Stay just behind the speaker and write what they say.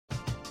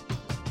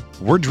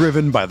We're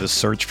driven by the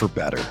search for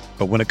better.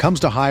 But when it comes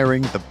to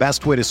hiring, the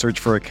best way to search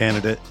for a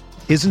candidate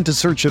isn't to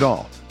search at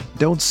all.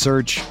 Don't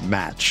search,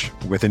 match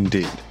with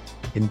Indeed.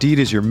 Indeed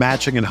is your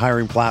matching and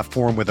hiring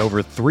platform with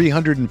over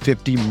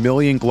 350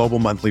 million global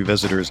monthly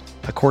visitors,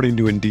 according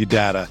to Indeed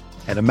data,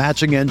 and a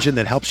matching engine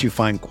that helps you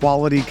find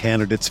quality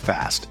candidates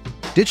fast.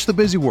 Ditch the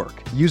busy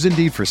work. Use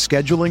Indeed for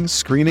scheduling,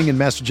 screening, and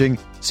messaging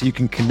so you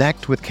can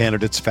connect with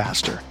candidates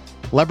faster.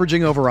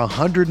 Leveraging over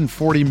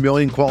 140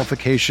 million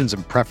qualifications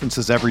and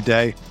preferences every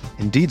day,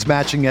 Indeed's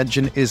matching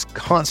engine is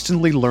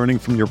constantly learning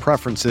from your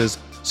preferences,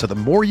 so the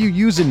more you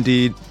use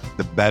Indeed,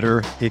 the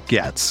better it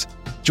gets.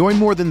 Join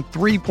more than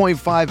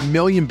 3.5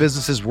 million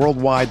businesses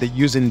worldwide that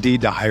use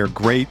Indeed to hire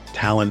great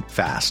talent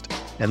fast.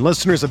 And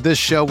listeners of this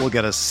show will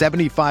get a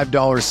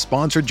 $75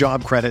 sponsored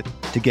job credit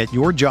to get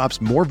your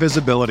jobs more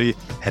visibility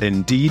at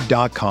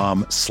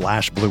Indeed.com/Blue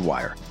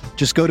Wire.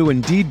 Just go to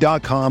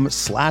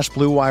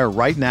Indeed.com/Blue Wire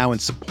right now and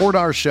support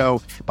our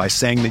show by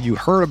saying that you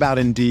heard about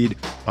Indeed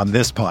on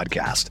this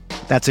podcast.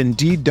 That's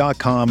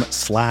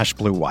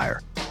Indeed.com/Blue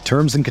Wire.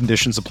 Terms and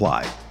conditions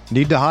apply.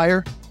 Need to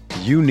hire?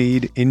 You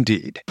need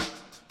Indeed.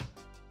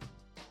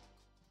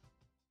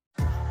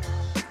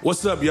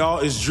 What's up, y'all?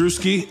 It's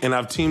Drewski, and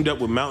I've teamed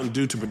up with Mountain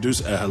Dew to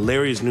produce a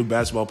hilarious new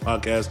basketball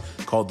podcast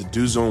called The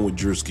Dew Zone with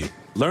Drewski.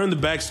 Learn the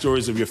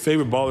backstories of your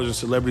favorite ballers and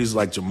celebrities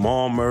like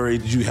Jamal Murray.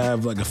 Did you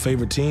have like a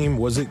favorite team?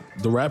 Was it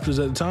the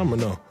Raptors at the time or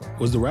no?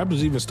 Was the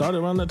Raptors even started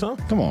around that time?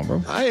 Come on,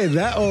 bro. I ain't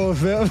that old,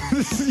 fam.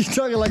 You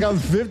talking like I'm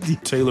 50.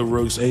 Taylor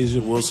Rooks, Asia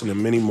Wilson,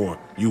 and many more.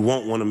 You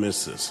won't want to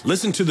miss this.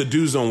 Listen to The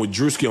Dew Zone with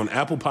Drewski on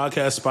Apple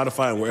Podcasts,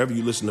 Spotify, and wherever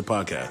you listen to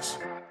podcasts.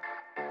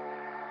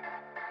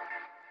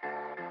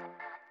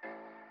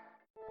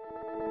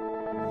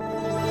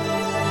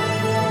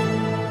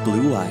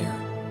 Blue Wire.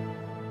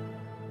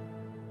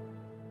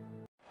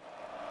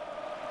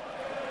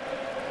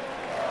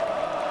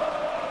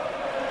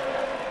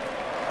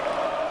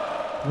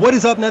 What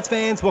is up, Nets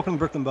fans? Welcome to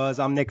Brooklyn Buzz.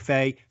 I'm Nick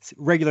Fay.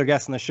 Regular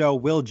guest on the show,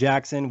 Will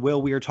Jackson.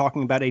 Will, we are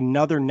talking about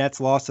another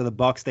Nets loss to the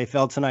Bucks. They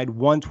fell tonight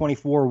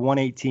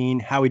 124-118.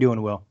 How we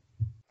doing, Will?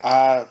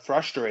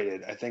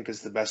 Frustrated, I think,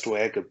 is the best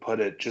way I could put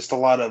it. Just a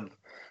lot of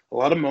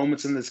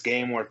moments in this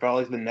game where it felt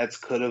like the Nets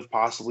could have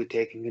possibly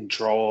taken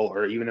control,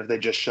 or even if they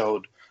just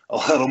showed a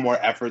little more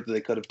effort, that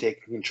they could have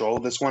taken control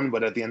of this one.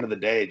 But at the end of the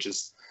day,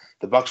 just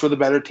the Bucks were the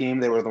better team.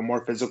 They were the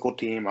more physical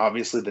team.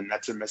 Obviously, the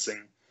Nets are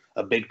missing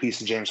a big piece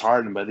of James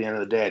Harden, but at the end of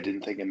the day, I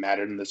didn't think it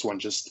mattered in this one.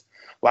 Just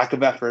lack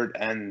of effort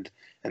and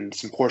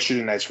some poor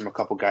shooting nights from a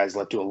couple guys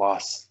led to a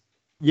loss.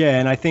 Yeah,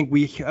 and I think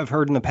we have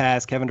heard in the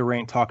past Kevin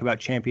Durant talk about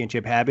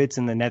championship habits,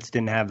 and the Nets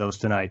didn't have those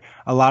tonight.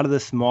 A lot of the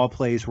small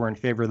plays were in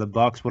favor of the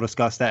Bucks. We'll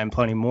discuss that and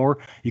plenty more.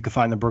 You can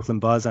find the Brooklyn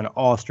Buzz on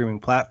all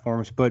streaming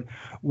platforms. But,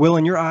 Will,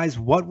 in your eyes,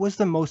 what was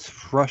the most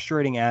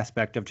frustrating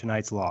aspect of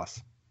tonight's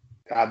loss?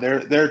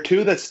 There are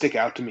two that stick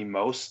out to me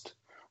most.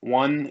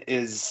 One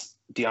is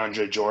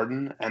DeAndre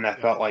Jordan, and I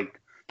felt like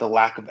the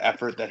lack of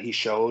effort that he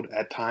showed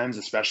at times,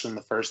 especially in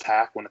the first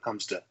half when it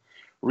comes to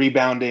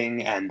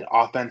rebounding and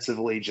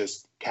offensively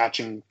just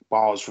catching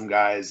balls from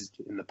guys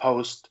in the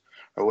post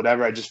or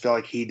whatever. I just feel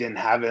like he didn't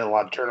have it, a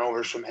lot of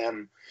turnovers from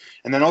him.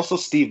 And then also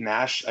Steve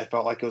Nash, I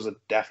felt like it was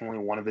definitely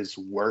one of his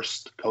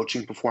worst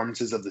coaching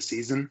performances of the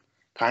season.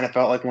 Kind of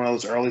felt like one of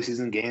those early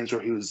season games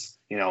where he was,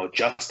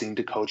 adjusting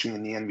to coaching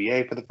in the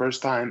NBA for the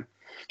first time.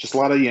 Just a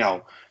lot of,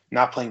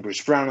 not playing Bruce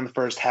Brown in the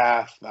first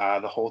half,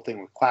 the whole thing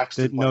with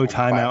Claxton. No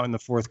timeout in the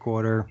fourth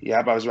quarter.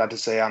 Yeah, but I was about to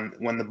say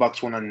when the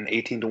Bucks went on an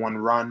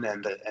 18-1 run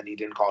and he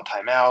didn't call a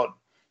timeout,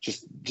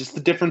 just the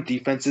different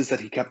defenses that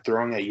he kept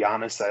throwing at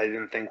Giannis that I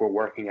didn't think were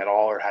working at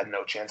all or had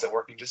no chance at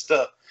working. Just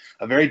a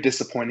very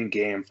disappointing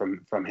game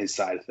from his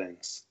side of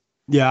things.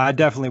 Yeah, I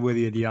definitely with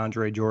you,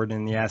 DeAndre Jordan,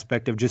 in the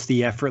aspect of just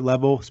the effort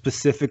level.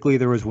 Specifically,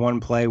 there was one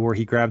play where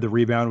he grabbed the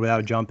rebound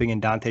without jumping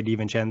and Dante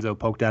DiVincenzo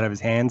poked out of his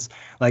hands.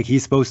 Like,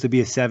 he's supposed to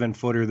be a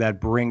 7-footer that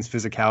brings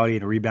physicality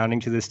and rebounding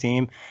to this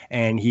team,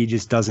 and he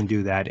just doesn't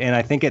do that. And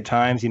I think at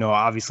times,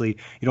 obviously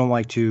you don't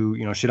like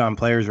to, shit on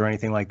players or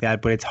anything like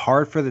that, but it's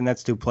hard for the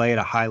Nets to play at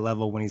a high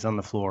level when he's on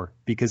the floor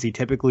because he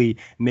typically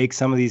makes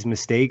some of these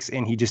mistakes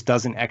and he just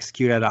doesn't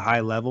execute at a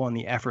high level, and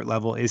the effort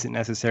level isn't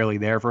necessarily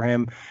there for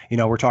him.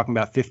 We're talking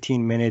about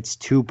 15 minutes,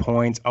 2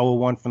 points,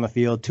 0-1 from the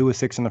field, 2 of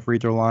 6 on the free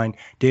throw line,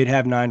 did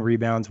have 9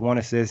 rebounds, 1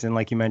 assist, and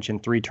like you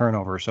mentioned, 3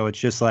 turnovers. So it's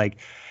just like,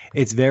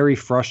 it's very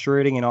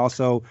frustrating. And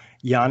also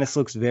Giannis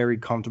looks very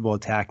comfortable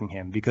attacking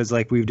him because,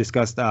 like we've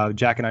discussed,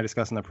 Jack and I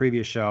discussed in the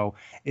previous show,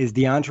 is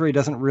DeAndre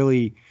doesn't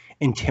really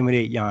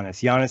intimidate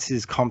Giannis. Giannis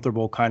is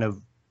comfortable kind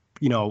of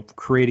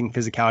creating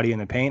physicality in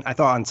the paint. I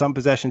thought on some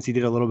possessions he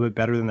did a little bit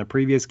better than the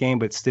previous game,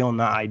 but still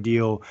not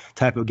ideal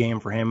type of game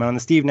for him. And on the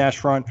Steve Nash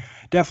front,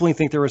 definitely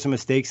think there were some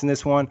mistakes in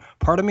this one.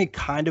 Part of me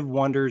kind of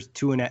wonders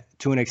to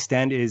an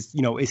extent is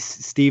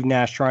Steve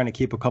Nash trying to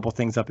keep a couple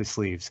things up his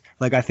sleeves?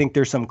 Like, I think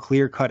there's some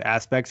clear-cut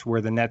aspects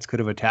where the Nets could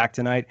have attacked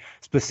tonight,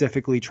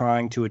 specifically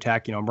trying to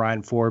attack,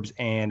 Brian Forbes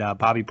and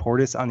Bobby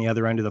Portis on the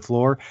other end of the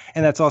floor.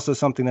 And that's also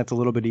something that's a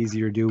little bit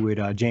easier to do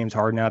with James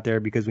Harden out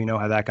there because we know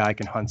how that guy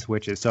can hunt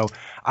switches. So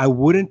I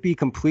wouldn't be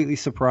completely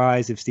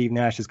surprised if Steve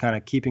Nash is kind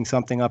of keeping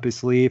something up his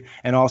sleeve.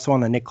 And also on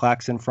the Nick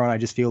Claxton front, I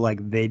just feel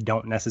like they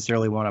don't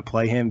necessarily want to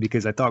play him,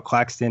 because I thought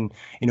Claxton,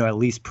 at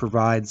least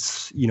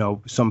provides,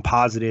 some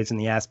positives in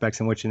the aspects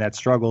in which the Nets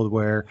struggled,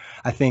 where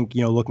I think,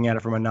 looking at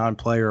it from a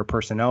non-player or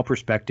personnel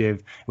perspective,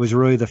 it was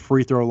really the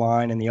free throw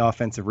line and the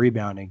offensive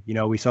rebounding.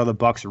 We saw the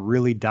Bucks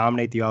really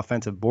dominate the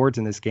offensive boards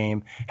in this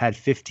game, had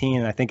 15,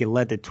 and I think it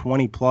led to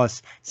 20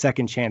 plus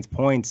second chance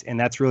points. And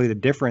that's really the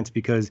difference,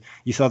 because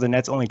you saw the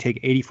Nets only take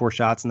 84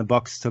 shots and the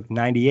Bucks took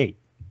 98.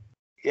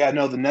 Yeah,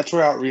 no, the Nets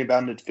were out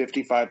rebounded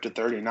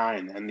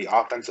 55-39, and the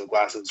offensive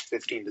glass was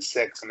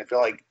 15-6. And I feel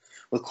like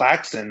with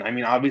Claxton, I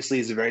mean, obviously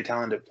he's a very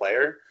talented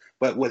player,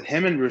 but with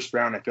him and Bruce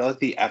Brown, I feel like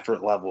the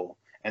effort level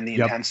and the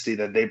intensity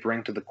that they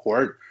bring to the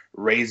court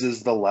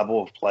raises the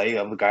level of play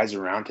of the guys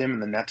around him,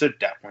 and the Nets are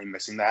definitely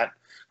missing that.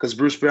 Because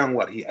Bruce Brown,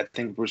 I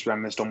think Bruce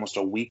Brown missed almost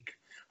a week.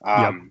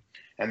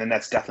 And the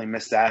Nets definitely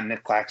missed that. And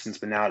Nick Claxton's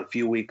been out a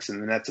few weeks,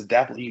 and the Nets have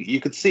definitely, you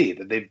could see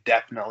that they've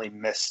definitely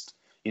missed,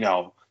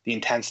 the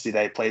intensity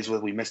that he plays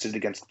with. We missed it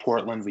against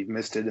Portland. We've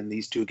missed it in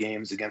these two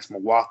games against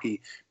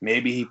Milwaukee.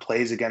 Maybe he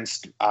plays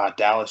against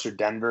Dallas or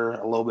Denver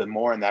a little bit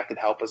more, and that could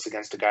help us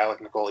against a guy like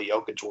Nikola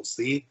Jokic. We'll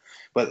see.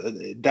 But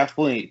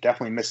definitely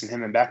missing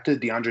him. And back to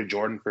DeAndre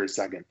Jordan for a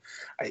second.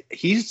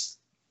 He's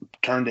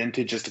turned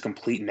into just a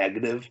complete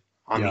negative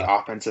on the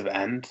offensive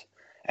end.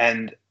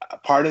 And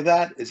part of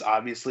that is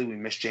obviously we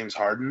miss James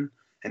Harden.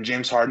 And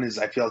James Harden is,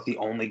 I feel like, the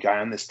only guy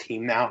on this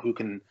team now who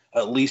can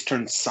at least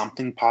turn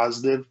something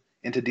positive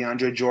into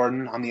DeAndre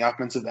Jordan on the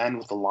offensive end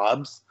with the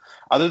lobs.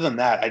 Other than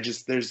that,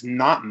 there's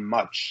not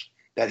much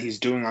that he's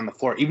doing on the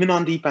floor, even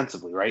on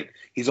defensively, right?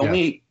 He's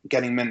only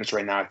getting minutes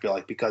right now, I feel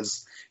like,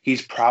 because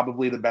he's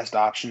probably the best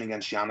option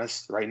against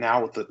Giannis right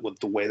now with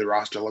the way the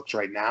roster looks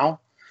right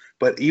now.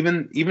 But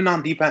even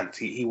on defense,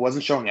 he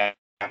wasn't showing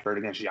effort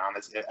against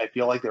Giannis. I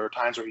feel like there were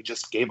times where he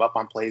just gave up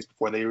on plays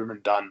before they were even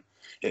done.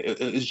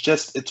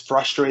 It's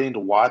frustrating to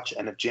watch.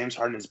 And if James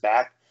Harden is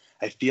back,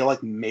 I feel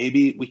like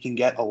maybe we can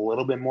get a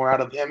little bit more out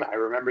of him. I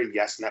remember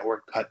Yes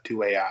Network cut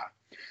to a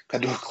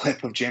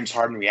clip of James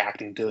Harden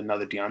reacting to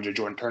another DeAndre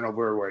Jordan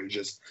turnover where he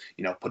just,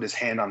 put his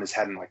hand on his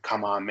head and like,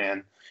 come on,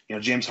 man.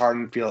 James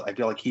Harden, I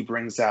feel like he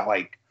brings that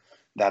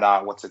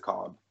what's it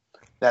called?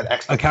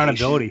 That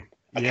accountability.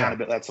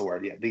 Accountability. That's the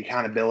word. Yeah. The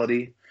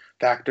accountability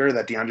factor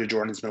that DeAndre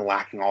Jordan has been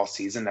lacking all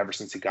season ever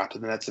since he got to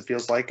the Nets, it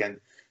feels like. And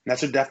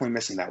Nets are definitely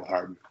missing that with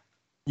Harden.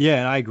 Yeah,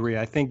 and I agree.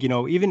 I think,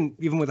 even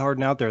with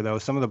Harden out there, though,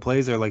 some of the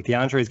plays are like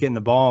DeAndre's getting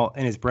the ball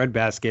in his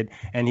breadbasket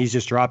and he's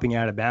just dropping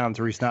out of bounds,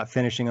 or he's not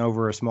finishing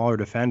over a smaller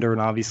defender. And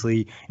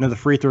obviously, the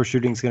free throw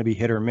shooting is going to be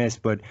hit or miss,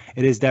 but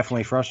it is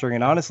definitely frustrating.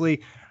 And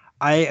honestly,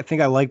 I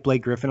think I like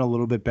Blake Griffin a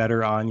little bit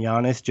better on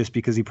Giannis, just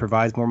because he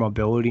provides more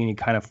mobility and he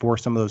kind of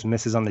forced some of those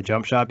misses on the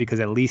jump shot, because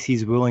at least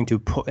he's willing to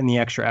put in the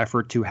extra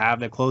effort to have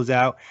the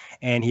closeout.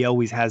 And he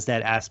always has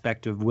that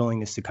aspect of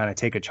willingness to kind of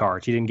take a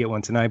charge. He didn't get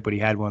one tonight, but he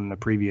had one in the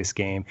previous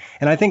game.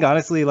 And I think,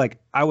 honestly,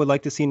 I would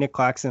like to see Nick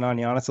Claxton on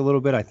Giannis a little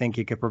bit. I think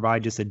he could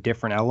provide just a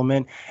different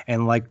element.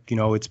 And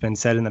it's been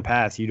said in the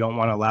past, you don't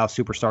want to allow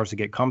superstars to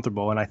get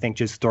comfortable. And I think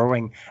just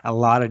throwing a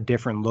lot of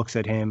different looks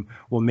at him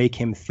will make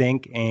him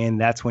think. And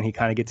that's when he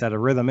kind of gets out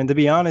of rhythm. And to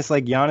be honest,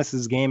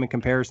 Giannis's game in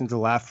comparison to the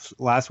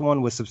last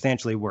one was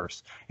substantially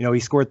worse. He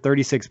scored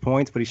 36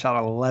 points, but he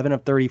shot 11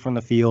 of 30 from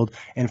the field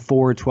and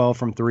 4 of 12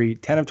 from three,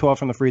 10 of 12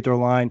 from the free throw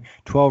line,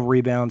 12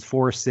 rebounds,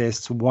 4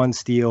 assists, 1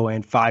 steal,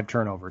 and 5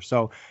 turnovers.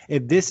 So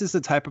if this is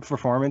the type of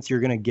performance you're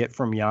going to get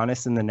from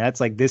Giannis in the Nets,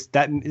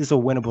 that is a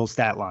winnable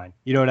stat line.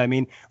 You know what I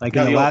mean? In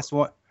the last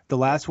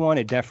one,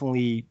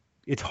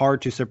 it's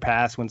hard to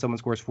surpass when someone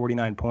scores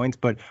 49 points,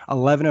 but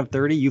 11 of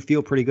 30, you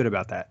feel pretty good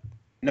about that.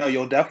 No,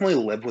 you'll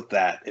definitely live with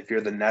that if you're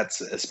the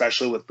Nets,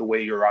 especially with the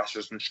way your roster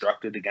is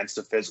constructed against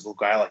a physical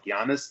guy like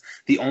Giannis.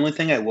 The only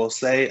thing I will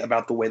say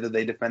about the way that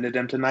they defended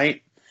him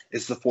tonight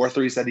is the 4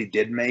 threes that he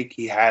did make,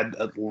 he had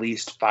at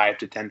least 5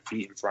 to 10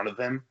 feet in front of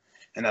him.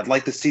 And I'd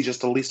like to see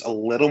just at least a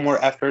little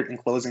more effort in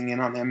closing in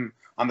on him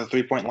on the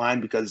three-point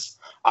line, because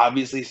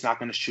obviously he's not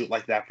going to shoot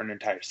like that for an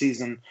entire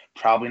season,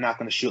 probably not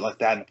going to shoot like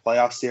that in a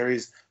playoff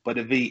series. But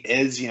if he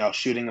is,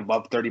 shooting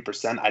above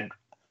 30%,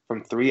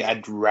 from three,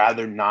 I'd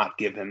rather not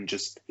give him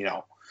just,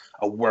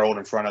 a world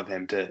in front of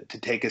him to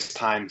take his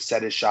time,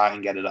 set his shot,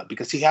 and get it up,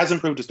 because he has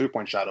improved his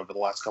three-point shot over the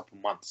last couple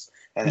of months.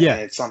 And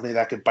it's something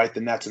that could bite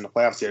the Nets in the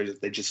playoff series if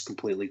they just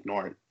completely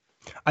ignore it.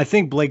 I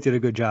think Blake did a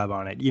good job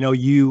on it.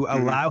 You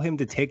allow him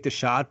to take the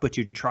shot, but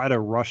you try to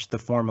rush the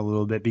form a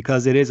little bit,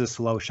 because it is a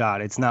slow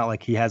shot. It's not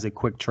like he has a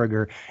quick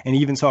trigger. And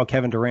you even saw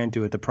Kevin Durant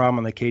do it. The problem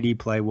on the KD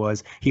play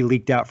was he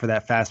leaked out for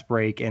that fast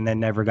break and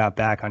then never got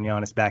back on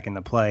Giannis back in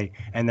the play.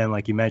 And then,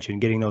 like you mentioned,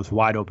 getting those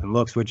wide open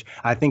looks, which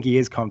I think he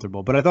is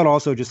comfortable. But I thought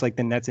also just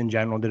the Nets in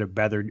general did a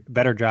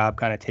better job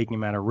kind of taking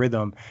him out of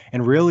rhythm.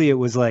 And really it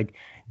was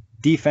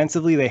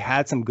defensively, they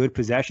had some good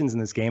possessions in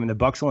this game, and the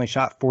Bucks only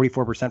shot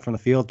 44% from the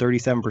field,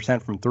 37%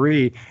 from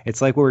three.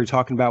 It's like what we were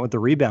talking about with the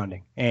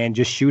rebounding, and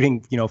just shooting,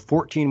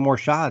 14 more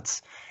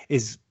shots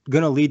is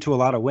going to lead to a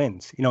lot of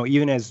wins.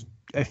 Even as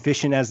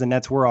efficient as the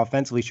Nets were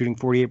offensively, shooting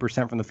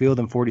 48% from the field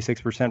and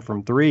 46%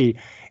 from three,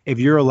 if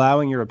you're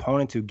allowing your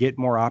opponent to get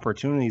more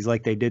opportunities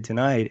like they did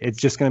tonight, it's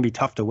just going to be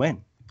tough to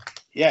win.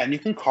 Yeah, and you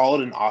can call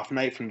it an off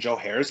night from Joe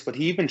Harris, but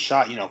he even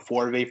shot,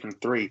 4 of 8 from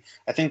three.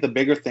 I think the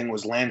bigger thing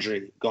was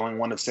Landry going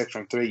 1 of 6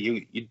 from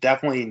three. You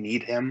definitely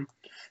need him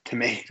to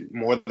make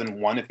more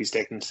than one if he's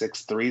taking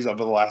 6 threes.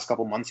 Over the last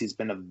couple months, he's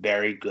been a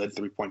very good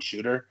three-point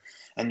shooter,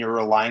 and you're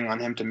relying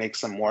on him to make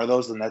some more of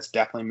those, and that's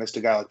definitely missed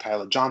a guy like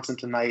Tyler Johnson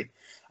tonight.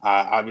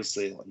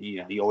 Obviously,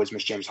 you always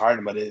miss James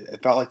Harden, but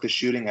it felt like the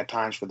shooting at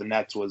times for the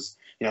Nets was,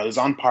 it was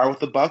on par with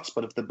the Bucks.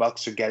 But if the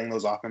Bucks are getting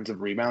those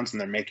offensive rebounds and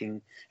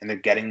they're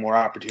getting more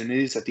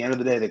opportunities, at the end of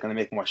the day, they're going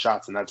to make more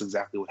shots, and that's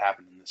exactly what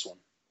happened in this one.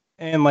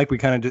 And like we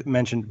kind of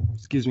mentioned,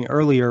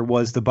 earlier,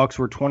 was the Bucks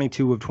were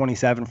 22 of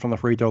 27 from the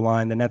free throw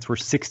line. The Nets were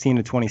 16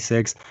 of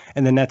 26,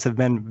 and the Nets have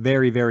been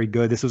very, very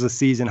good. This was a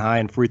season high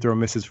in free throw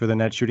misses for the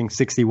Nets, shooting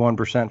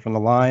 61% from the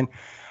line.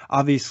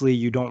 Obviously,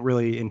 you don't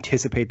really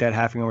anticipate that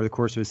happening over the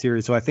course of a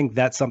series. So I think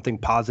that's something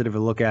positive to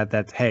look at,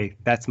 that, hey,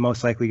 that's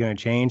most likely going to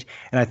change.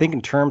 And I think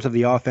in terms of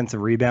the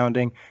offensive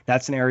rebounding,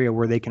 that's an area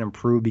where they can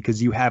improve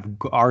because you have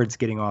guards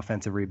getting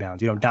offensive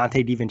rebounds. Donte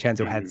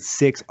DiVincenzo had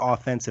 6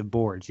 offensive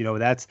boards.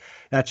 That's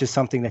just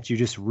something that you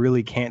just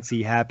really can't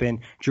see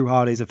happen. Jrue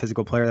Holiday's a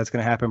physical player. That's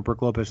going to happen.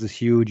 Brook Lopez is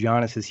huge.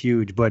 Giannis is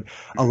huge. But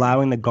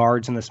allowing the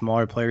guards and the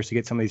smaller players to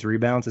get some of these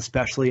rebounds,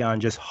 especially on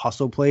just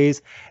hustle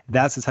plays,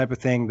 that's the type of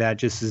thing that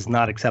just is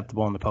not acceptable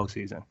in the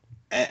postseason.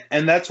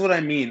 And that's what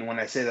I mean when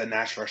I say that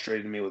Nash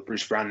frustrated me with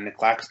Bruce Brown and Nick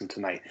Claxton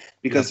tonight.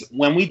 Because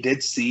when we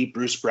did see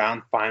Bruce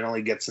Brown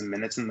finally get some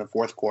minutes in the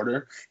fourth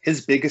quarter,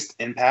 his biggest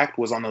impact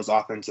was on those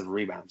offensive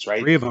rebounds,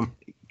 right? 3 of them.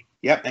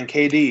 Yep, and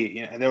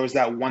KD, there was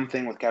that one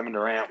thing with Kevin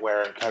Durant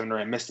where Kevin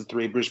Durant missed the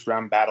 3. Bruce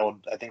Brown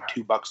battled, I think,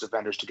 2 Bucks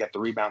defenders to get the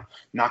rebound,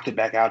 knocked it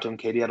back out to him.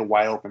 KD had a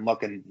wide open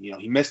look, and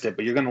he missed it.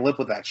 But you're going to live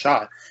with that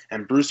shot.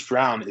 And Bruce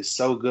Brown is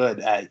so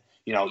good at,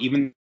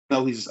 even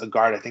though he's a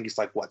guard, I think he's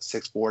like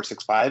 6'4",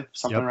 6'5",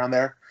 something around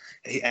there.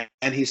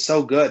 And he's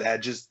so good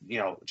at just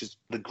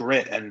the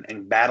grit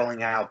and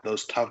battling out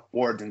those tough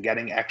boards and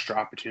getting extra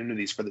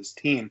opportunities for this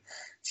team.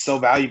 It's so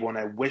valuable, and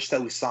I wish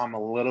that we saw him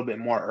a little bit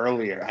more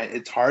earlier.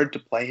 It's hard to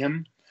play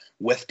him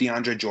with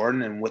DeAndre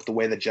Jordan, and with the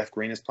way that Jeff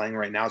Green is playing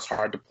right now, it's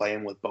hard to play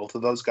him with both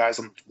of those guys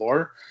on the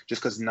floor,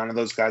 just because none of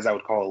those guys I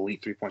would call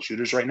elite three-point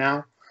shooters right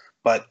now.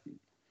 But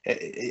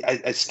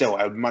I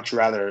would much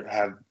rather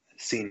have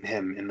seen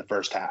him in the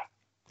first half.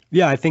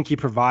 Yeah, I think he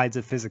provides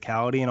a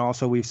physicality, and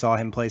also we saw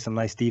him play some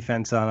nice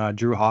defense on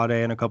Jrue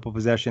Holiday in a couple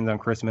possessions on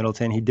Chris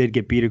Middleton. He did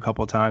get beat a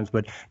couple times,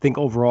 but I think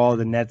overall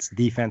the Nets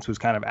defense was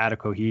kind of out of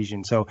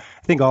cohesion. So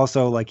I think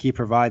also he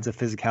provides a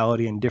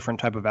physicality and different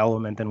type of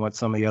element than what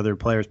some of the other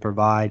players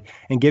provide,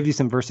 and gives you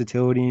some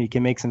versatility, and he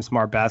can make some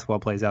smart basketball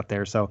plays out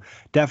there. So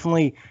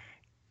definitely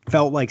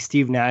felt like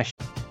Steve Nash.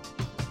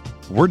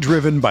 We're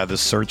driven by the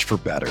search for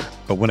better,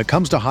 but when it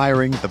comes to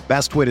hiring, the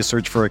best way to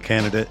search for a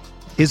candidate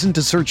isn't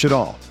to search at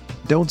all.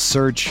 Don't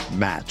search,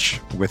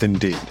 match with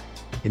Indeed.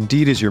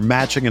 Indeed is your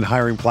matching and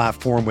hiring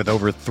platform with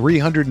over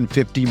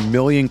 350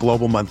 million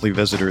global monthly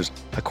visitors,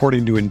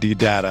 according to Indeed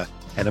data,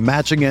 and a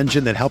matching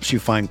engine that helps you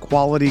find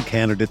quality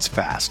candidates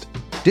fast.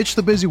 Ditch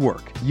the busy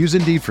work. Use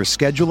Indeed for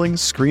scheduling,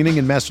 screening,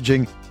 and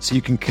messaging so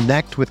you can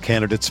connect with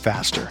candidates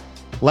faster.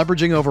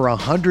 Leveraging over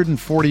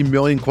 140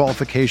 million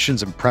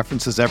qualifications and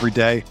preferences every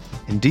day,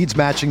 Indeed's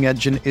matching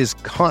engine is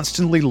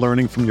constantly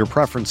learning from your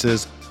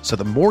preferences, so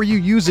the more you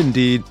use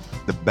Indeed,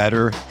 the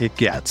better it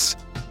gets.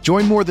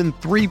 Join more than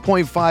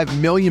 3.5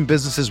 million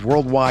businesses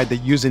worldwide that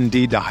use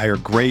Indeed to hire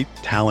great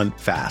talent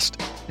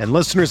fast. And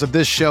listeners of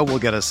this show will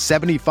get a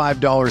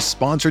 $75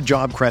 sponsored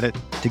job credit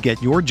to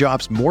get your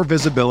jobs more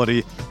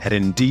visibility at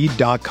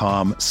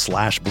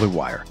Indeed.com/Blue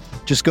Wire.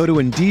 Just go to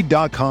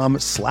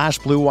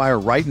Indeed.com/Blue Wire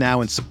right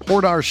now and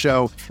support our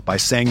show by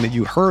saying that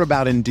you heard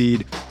about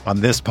Indeed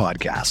on this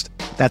podcast.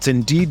 That's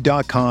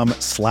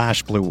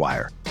Indeed.com/Blue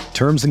Wire.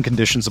 Terms and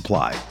conditions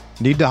apply.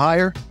 Need to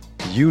hire?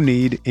 You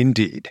need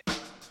Indeed.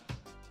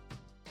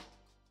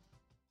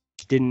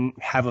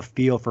 Didn't have a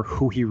feel for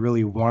who he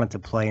really wanted to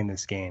play in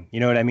this game. You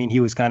know what I mean? He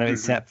was kind of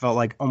felt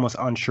like almost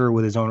unsure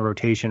with his own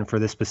rotation for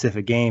this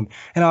specific game.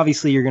 And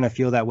obviously you're going to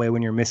feel that way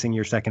when you're missing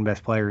your second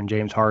best player in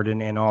James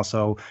Harden, and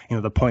also,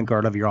 the point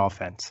guard of your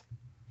offense.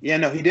 Yeah,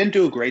 no, he didn't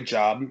do a great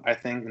job, I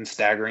think, in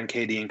staggering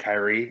KD and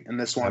Kyrie in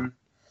this one,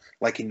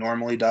 like he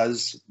normally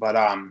does. But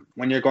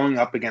when you're going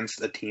up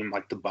against a team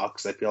like the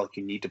Bucks, I feel like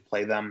you need to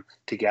play them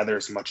together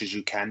as much as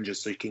you can,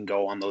 just so you can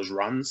go on those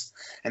runs.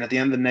 And at the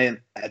end of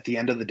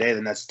the day,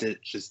 the Nets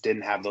just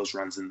didn't have those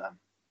runs in them.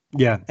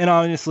 Yeah, and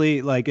honestly,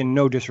 in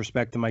no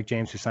disrespect to Mike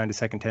James, who signed a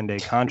second 10-day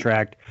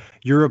contract,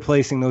 you're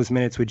replacing those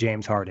minutes with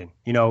James Harden.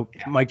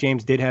 Mike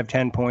James did have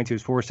 10 points. He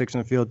was 4-6 in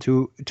the field,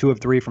 two of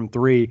 3 from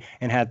 3,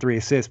 and had 3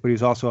 assists, but he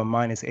was also a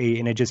 -8,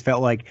 and it just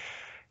felt like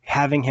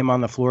having him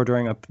on the floor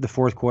during the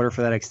fourth quarter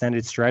for that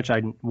extended stretch,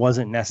 I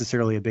wasn't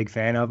necessarily a big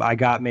fan of. I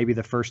got maybe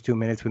the first 2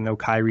 minutes with no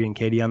Kyrie and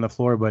KD on the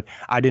floor, but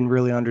I didn't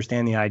really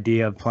understand the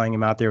idea of playing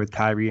him out there with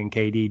Kyrie and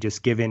KD,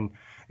 just given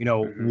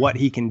what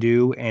he can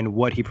do and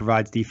what he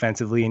provides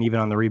defensively and even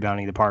on the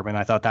rebounding department.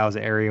 I thought that was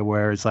an area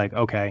where it's like,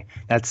 okay,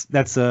 that's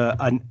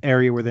an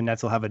area where the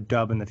Nets will have a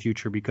dub in the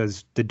future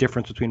because the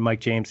difference between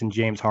Mike James and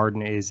James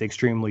Harden is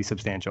extremely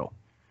substantial.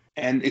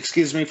 And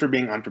excuse me for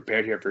being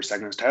unprepared here for a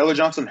second. Is Tyler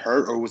Johnson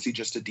hurt, or was he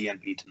just a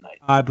DNP tonight?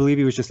 I believe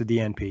he was just a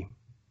DNP.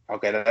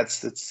 Okay,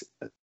 that's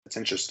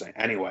interesting.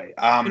 Anyway,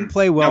 didn't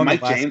play well in the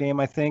last game,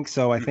 I think.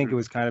 So I think it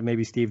was kind of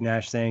maybe Steve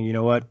Nash saying, you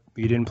know what,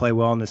 you didn't play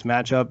well in this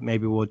matchup.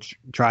 Maybe we'll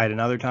try it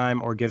another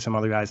time or give some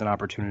other guys an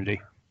opportunity.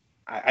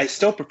 I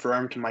still prefer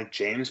him to Mike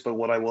James, but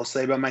what I will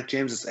say about Mike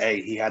James is,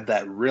 he had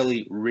that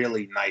really,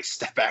 really nice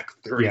step back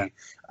three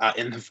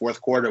in the fourth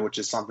quarter, which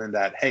is something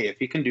that, hey, if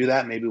he can do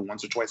that maybe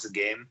once or twice a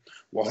game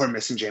while we're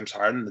missing James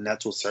Harden, the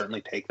Nets will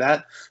certainly take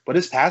that. But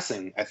his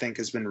passing, I think,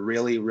 has been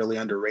really, really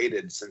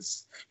underrated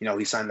since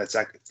he signed that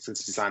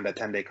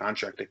 10-day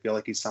contract. I feel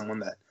like he's someone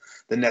that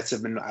the Nets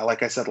have been,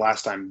 like I said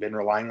last time, been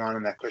relying on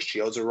in that Chris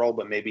Chiozza role,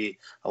 but maybe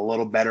a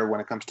little better when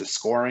it comes to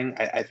scoring.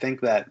 I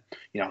think that,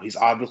 he's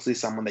obviously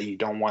someone that you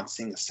don't want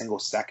seeing a single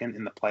second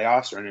in the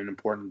playoffs or in an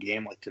important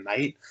game like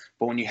tonight.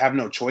 But when you have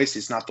no choice,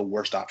 he's not the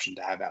worst option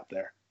to have out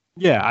there.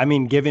 Yeah, I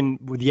mean, given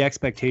the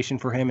expectation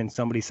for him and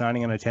somebody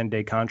signing on a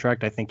 10-day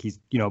contract, I think he's,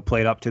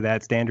 played up to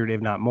that standard,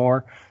 if not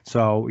more.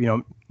 So,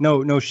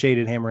 no shade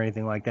at him or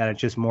anything like that.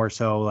 It's just more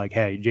so like,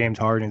 hey, James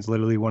Harden is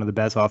literally one of the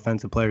best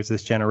offensive players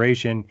this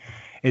generation.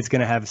 It's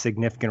going to have a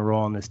significant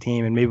role on this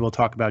team. And maybe we'll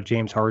talk about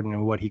James Harden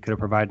and what he could have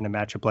provided in a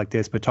matchup like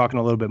this. But talking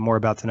a little bit more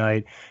about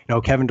tonight,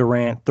 Kevin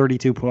Durant,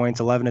 32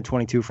 points, 11 of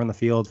 22 from the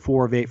field,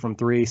 4 of 8 from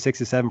 3,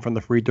 6 of 7 from the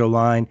free throw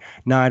line,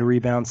 9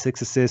 rebounds,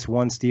 6 assists,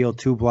 1 steal,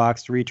 2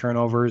 blocks, 3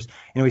 turnovers.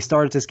 He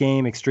started this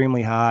game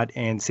extremely hot,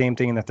 and same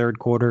thing in the third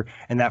quarter.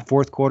 And that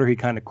fourth quarter, he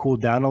kind of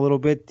cooled down a little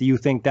bit. Do you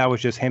think that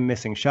was just him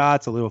missing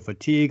shots, a little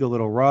fatigue, a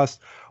little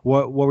rust?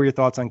 What were your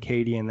thoughts on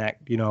KD in that,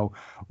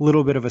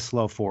 little bit of a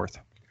slow fourth?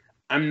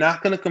 I'm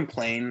not going to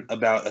complain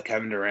about a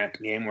Kevin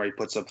Durant game where he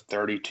puts up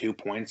 32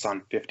 points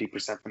on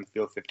 50% from the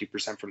field,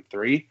 50% from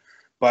 3.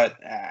 But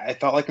I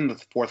felt like in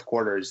the fourth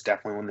quarter is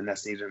definitely when the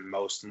Nets needed him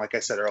most. And like I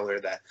said earlier,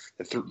 that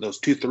those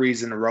 2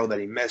 threes in a row that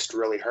he missed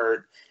really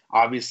hurt.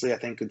 Obviously, I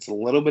think it's a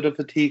little bit of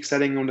fatigue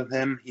setting in with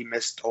him. He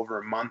missed over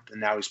a month, and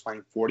now he's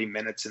playing 40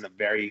 minutes in a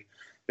very,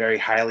 very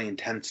highly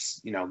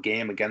intense,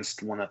 game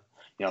against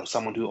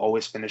someone who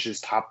always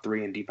finishes top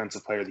 3 in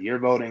Defensive Player of the Year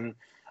voting.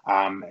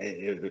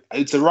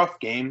 It's a rough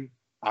game.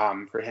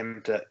 For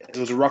him it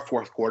was a rough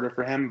fourth quarter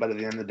for him, but at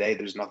the end of the day,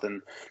 there's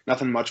nothing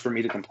much for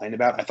me to complain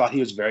about. I thought he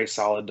was very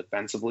solid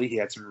defensively. He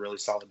had some really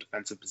solid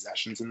defensive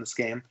possessions in this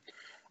game.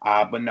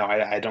 But no,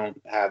 I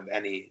don't have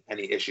any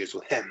issues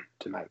with him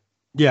tonight.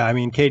 Yeah, I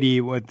mean,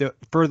 KD,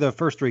 for the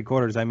first 3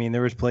 quarters, I mean,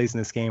 there was plays in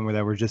this game where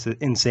that were just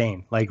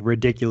insane, like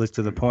ridiculous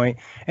to the point.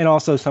 And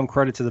also some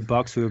credit to the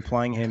Bucks who are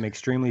playing him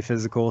extremely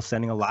physical,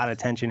 sending a lot of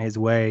attention his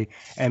way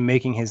and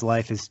making his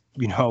life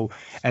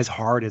as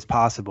hard as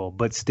possible,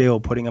 but still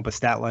putting up a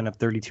stat line of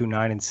 32,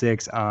 9, and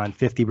 6 on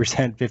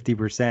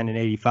 50%, and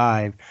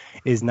 85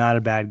 is not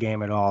a bad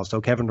game at all.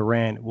 So Kevin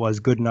Durant was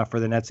good enough for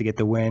the Nets to get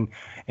the win.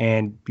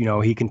 And,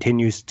 he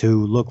continues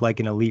to look like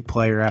an elite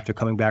player after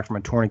coming back from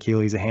a torn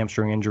Achilles, a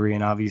hamstring injury,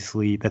 and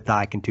obviously the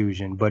thigh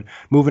contusion. But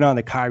moving on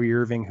to Kyrie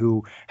Irving,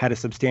 who had a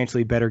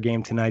substantially better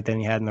game tonight than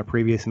he had in the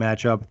previous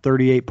matchup.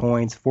 38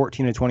 points,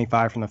 14 of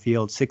 25 from the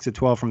field, 6 of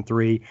 12 from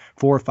 3,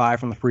 4 of 5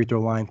 from the free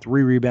throw line,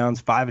 3 rebounds,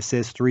 5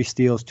 assists, 3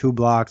 steals, 2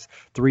 blocks,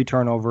 3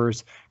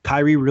 turnovers.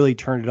 Kyrie really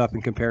turned it up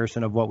in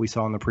comparison of what we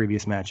saw in the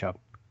previous matchup.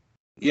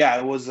 Yeah,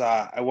 it was.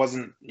 I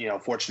wasn't,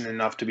 fortunate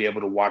enough to be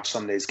able to watch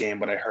Sunday's game,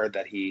 but I heard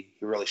that he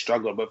really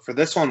struggled. But for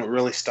this one, what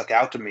really stuck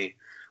out to me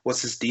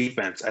was his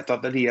defense. I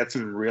thought that he had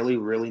some really,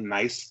 really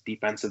nice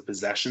defensive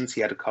possessions.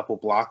 He had a couple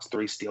blocks,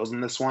 3 steals in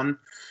this one.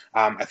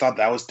 I thought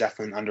that was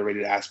definitely an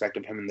underrated aspect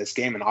of him in this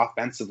game. And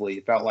offensively,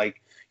 it felt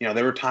like,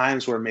 there were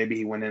times where maybe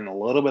he went in a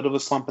little bit of a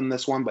slump in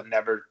this one, but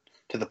never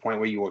to the point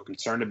where you were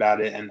concerned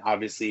about it. And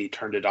obviously he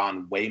turned it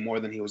on way more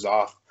than he was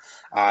off.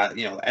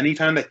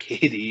 Anytime that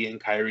KD and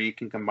Kyrie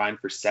can combine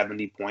for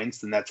 70 points,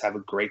 the Nets have a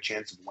great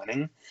chance of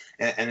winning.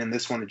 And in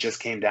this one, it just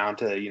came down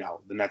to,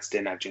 the Nets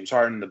didn't have James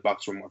Harden. The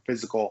Bucks were more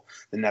physical.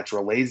 The Nets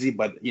were lazy.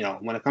 But,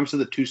 when it comes to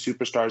the 2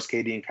 superstars,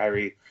 KD and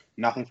Kyrie,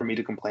 nothing for me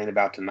to complain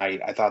about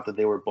tonight. I thought that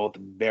they were both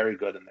very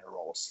good in their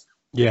roles.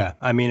 Yeah,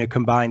 I mean, a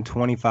combined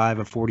 25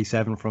 of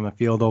 47 from the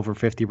field, over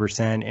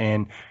 50%.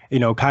 And,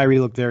 Kyrie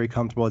looked very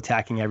comfortable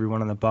attacking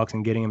everyone on the Bucks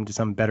and getting him to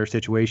some better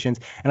situations.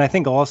 And I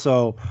think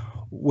also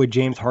with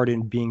James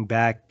Harden being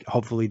back,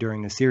 hopefully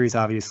during the series,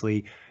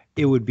 obviously,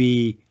 it would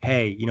be,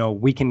 hey,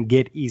 we can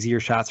get easier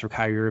shots for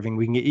Kyrie Irving.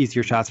 We can get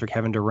easier shots for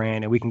Kevin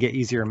Durant, and we can get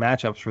easier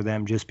matchups for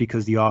them just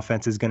because the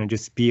offense is going to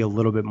just be a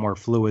little bit more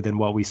fluid than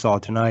what we saw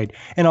tonight.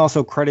 And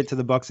also credit to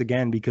the Bucks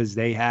again, because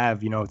they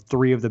have,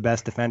 3 of the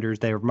best defenders.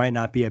 There might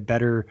not be a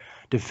better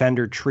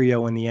defender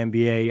trio in the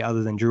NBA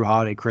other than Jrue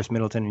Holiday, Chris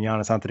Middleton, and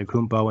Giannis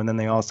Antetokounmpo. And then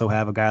they also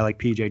have a guy like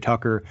PJ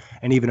Tucker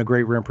and even a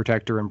great rim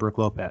protector in Brook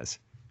Lopez.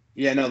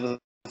 Yeah, no, the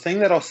thing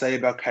that I'll say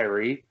about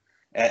Kyrie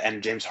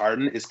and James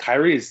Harden is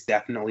Kyrie is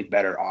definitely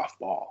better off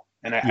ball.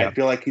 And I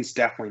feel like he's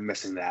definitely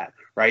missing that,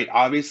 right?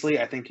 Obviously,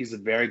 I think he's a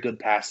very good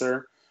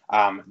passer.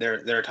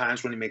 There are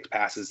times when he makes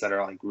passes that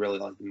are like really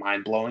like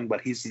mind blowing,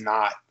 but he's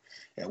not.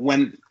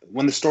 When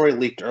the story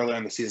leaked earlier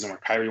in the season where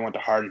Kyrie went to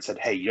Harden and said,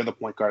 "Hey, you're the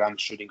point guard, I'm the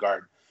shooting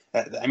guard."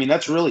 I mean,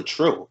 that's really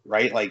true,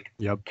 right? Like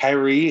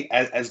Kyrie,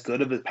 as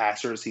good of a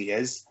passer as he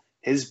is,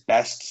 his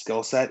best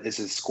skill set is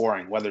his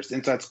scoring. Whether it's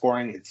inside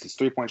scoring, it's his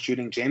 3-point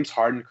shooting. James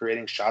Harden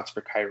creating shots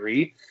for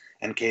Kyrie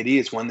and KD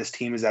is when this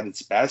team is at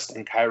its best,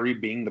 and Kyrie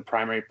being the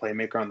primary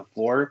playmaker on the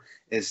floor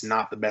is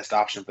not the best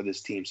option for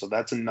this team. So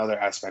that's another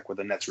aspect where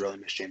the Nets really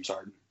miss James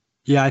Harden.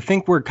 Yeah, I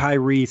think where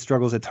Kyrie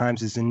struggles at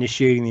times is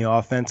initiating the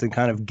offense and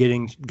kind of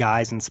getting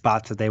guys in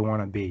spots that they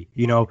want to be.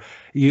 You know,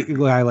 a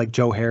guy like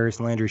Joe Harris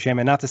and Landry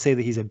Shamet, not to say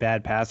that he's a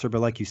bad passer,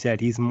 but like you said,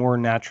 he's more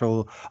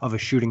natural of a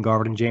shooting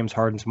guard, and James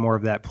Harden's more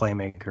of that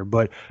playmaker.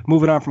 But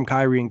moving on from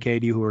Kyrie and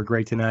KD, who were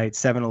great tonight,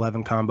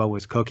 7-11 combo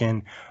was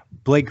cooking.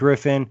 Blake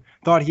Griffin,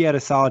 thought he had a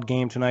solid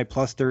game tonight,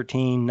 plus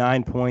 13,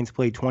 9 points,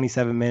 played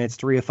 27 minutes,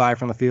 3 of 5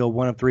 from the field,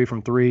 1 of 3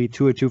 from 3,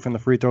 2 of 2 from the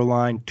free throw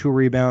line, 2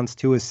 rebounds,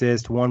 2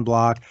 assists, 1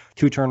 block,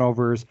 2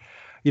 turnovers.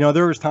 You know,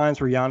 there was times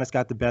where Giannis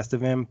got the best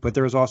of him, but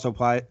there was also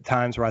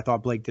times where I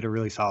thought Blake did a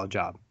really solid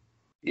job.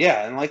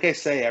 Yeah, and like I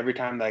say, every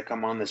time that I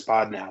come on this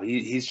pod now,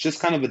 he's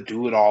just kind of a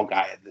do-it-all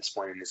guy at this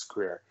point in his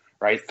career,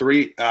 right?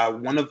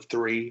 1 of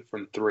 3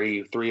 from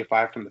 3, 3 of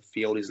 5 from the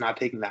field. He's not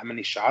taking that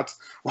many shots.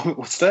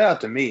 What stood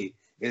out to me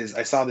is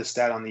I saw this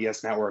stat on the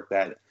YES Network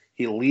that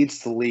he leads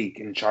the league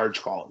in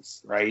charge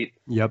calls, right?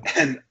 Yep.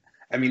 And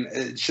I mean,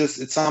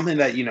 it's something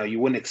that, you know, you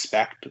wouldn't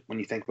expect when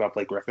you think about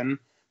Blake Griffin,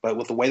 but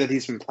with the way that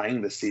he's been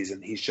playing this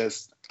season,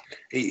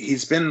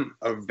 he's been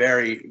a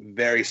very,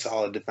 very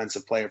solid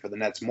defensive player for the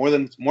Nets,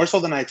 more so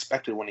than I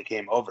expected when he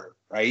came over,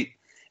 right?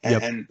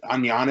 And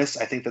on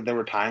Giannis, I think that there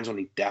were times when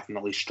he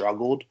definitely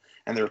struggled,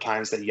 and there were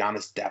times that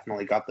Giannis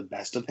definitely got the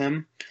best of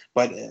him.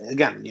 But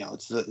again, you know,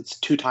 it's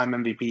 2-time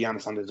MVP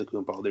Giannis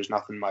Antetokounmpo. There's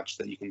nothing much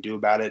that you can do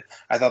about it.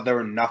 I thought there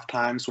were enough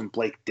times when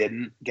Blake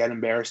didn't get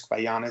embarrassed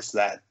by Giannis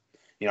that,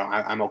 you know,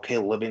 I'm okay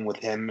living with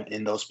him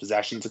in those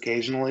possessions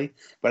occasionally.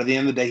 But at the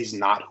end of the day, he's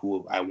not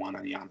who I want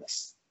on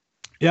Giannis.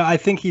 Yeah, I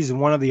think he's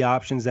one of the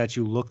options that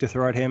you look to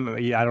throw at him.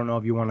 I don't know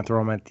if you want to throw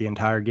him at the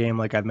entire game.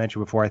 Like I've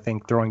mentioned before, I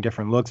think throwing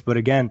different looks. But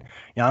again,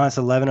 Giannis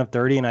 11 of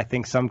 30, and I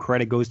think some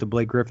credit goes to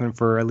Blake Griffin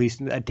for at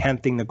least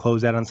attempting to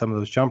close out on some of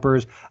those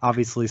jumpers.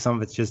 Obviously, some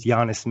of it's just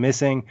Giannis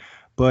missing.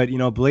 But, you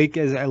know, Blake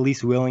is at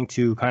least willing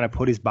to kind of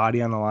put his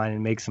body on the line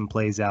and make some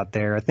plays out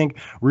there. I think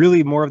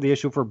really more of the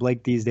issue for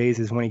Blake these days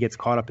is when he gets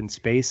caught up in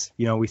space.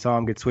 You know, we saw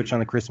him get switched on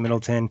to Chris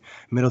Middleton.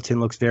 Middleton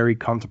looks very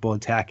comfortable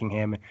attacking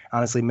him.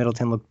 Honestly,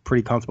 Middleton looked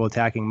pretty comfortable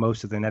attacking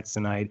most of the Nets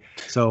tonight.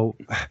 So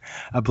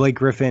Blake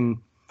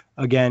Griffin,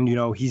 again, you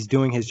know, he's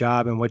doing his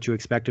job and what you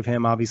expect of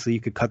him. Obviously, you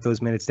could cut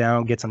those minutes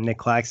down, get some Nick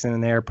Claxton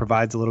in there,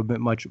 provides a little bit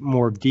much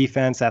more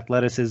defense,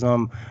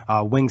 athleticism,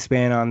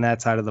 wingspan on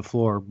that side of the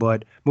floor.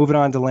 But moving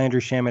on to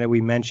Landry Shamet that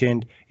we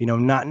mentioned, you know,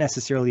 not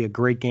necessarily a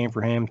great game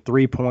for him.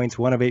 3 points,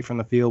 1 of 8 from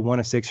the field, 1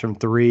 of 6 from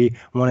 3,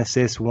 1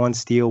 assist, 1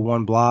 steal,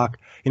 1 block.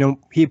 You know,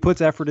 he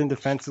puts effort in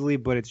defensively,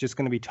 but it's just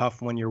going to be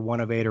tough when you're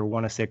 1 of 8 or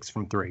 1 of 6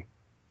 from 3.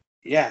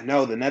 Yeah,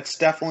 no, the Nets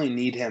definitely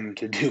need him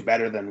to do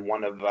better than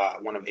 1 of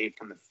 8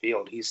 from the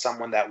field. He's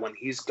someone that when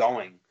he's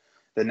going,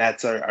 the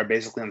Nets are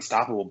basically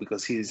unstoppable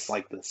because he's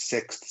like the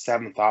 6th,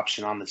 7th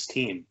option on this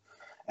team.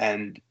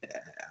 And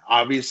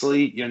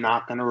obviously, you're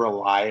not going to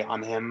rely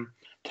on him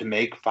to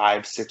make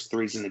 5, 6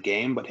 threes in the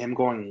game, but him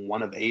going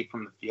 1 of 8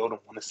 from the field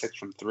and 1 of 6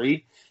 from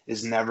 3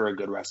 is never a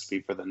good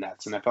recipe for the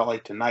Nets. And I felt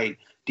like tonight,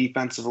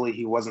 defensively,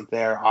 he wasn't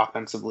there.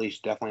 Offensively,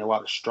 definitely a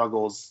lot of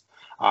struggles.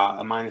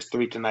 A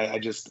 -3 tonight. I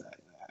just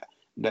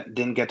that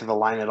didn't get to the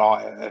line at all.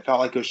 I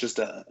felt like it was just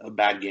a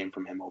bad game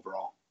from him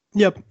overall.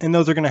 Yep, and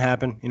those are going to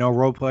happen. You know,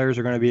 role players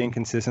are going to be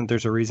inconsistent.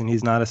 There's a reason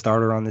he's not a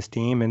starter on this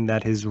team and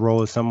that his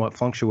role is somewhat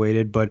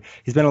fluctuated, but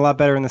he's been a lot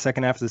better in the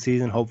second half of the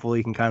season. Hopefully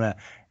he can kind of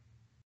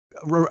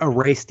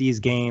erase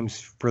these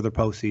games for the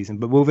postseason.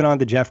 But moving on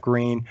to Jeff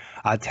Green,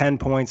 10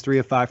 points, 3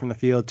 of 5 from the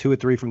field, 2 of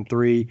 3 from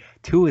 3,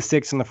 2 of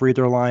 6 on the free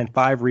throw line,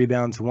 5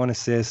 rebounds, 1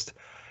 assist.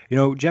 You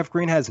know, Jeff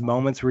Green has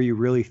moments where you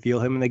really feel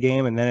him in the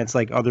game, and then it's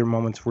like other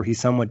moments where he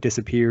somewhat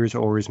disappears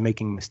or is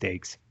making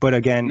mistakes. But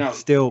again,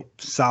 still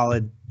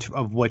solid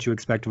of what you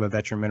expect of a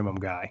veteran minimum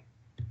guy.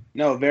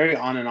 No, very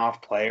on and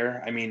off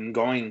player. I mean,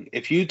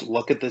 if you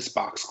look at this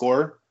box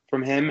score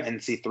from him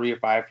and see 3 of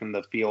 5 from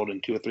the field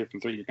and 2 of 3 from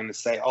 3, you're going to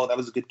say, oh, that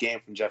was a good game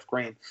from Jeff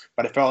Green.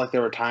 But I felt like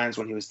there were times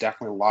when he was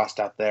definitely lost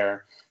out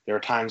there. There were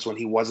times when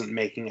he wasn't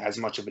making as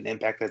much of an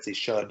impact as he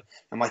should.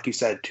 And like you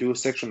said, 2 of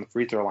 6 from the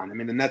free throw line. I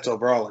mean, the Nets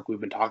overall, like we've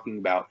been talking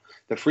about,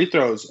 the free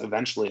throws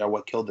eventually are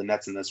what killed the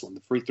Nets in this one.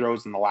 The free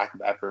throws and the lack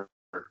of effort.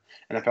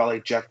 And I felt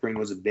like Jeff Green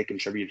was a big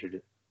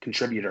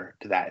contributor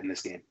to that in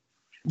this game.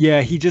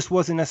 Yeah, he just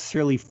wasn't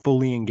necessarily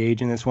fully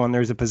engaged in this one.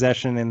 There's a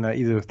possession in the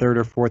either third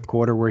or fourth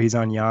quarter where he's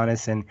on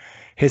Giannis, and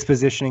his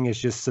positioning is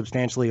just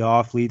substantially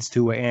off, leads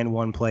to an and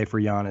one play for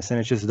Giannis. And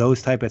it's just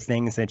those type of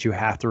things that you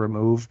have to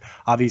remove.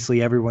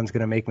 Obviously, everyone's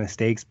going to make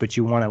mistakes, but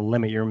you want to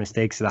limit your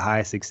mistakes to the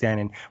highest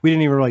extent. And we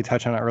didn't even really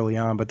touch on it early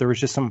on, but there was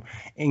just some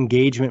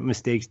engagement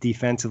mistakes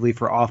defensively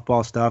for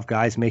off-ball stuff,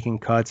 guys making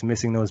cuts,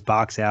 missing those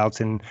box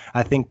outs. And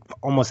I think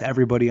almost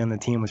everybody on the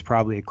team was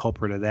probably a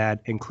culprit of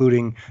that,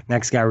 including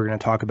next guy we're going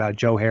to talk about,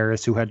 Joe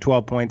Harris, who had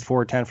 12 points,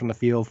 4 of 10 from the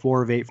field,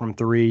 4 of 8 from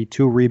three,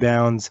 2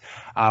 rebounds,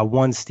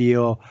 1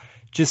 steal.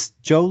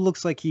 Just Joe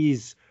looks like he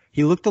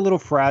looked a little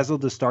frazzled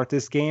to start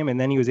this game, and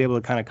then he was able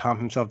to kind of calm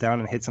himself down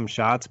and hit some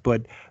shots.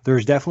 But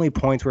there's definitely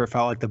points where it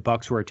felt like the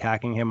Bucks were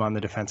attacking him on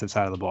the defensive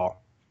side of the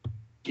ball.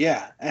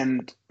 Yeah,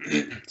 and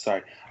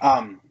sorry,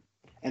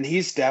 and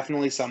he's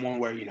definitely someone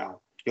where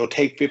you'll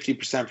take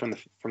 50%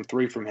 from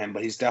three from him,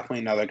 but he's definitely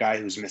another guy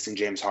who's missing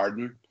James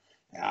Harden.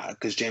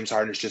 Because James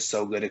Harden is just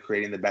so good at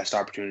creating the best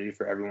opportunity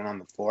for everyone on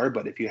the floor.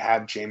 But if you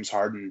have James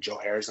Harden, Joe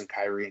Harris, and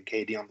Kyrie and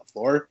KD on the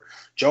floor,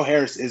 Joe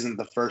Harris isn't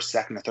the first,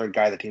 second, or third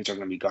guy the teams are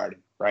going to be guarding,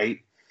 right?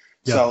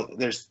 Yeah. So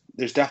there's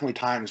definitely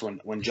times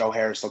when Joe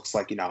Harris looks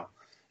like,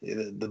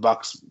 the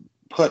Bucks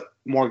put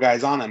more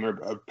guys on him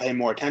or pay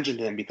more attention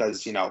to him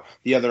because,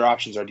 the other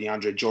options are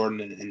DeAndre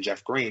Jordan and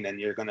Jeff Green, and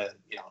you're going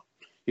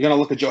to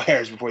look at Joe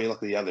Harris before you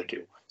look at the other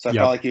two. So I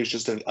felt like he was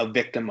just a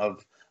victim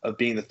of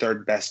being the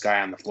third best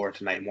guy on the floor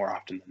tonight more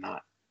often than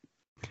not.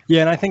 Yeah,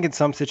 and I think in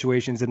some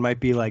situations it might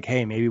be like,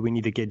 hey, maybe we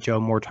need to get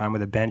Joe more time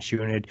with a bench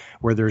unit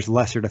where there's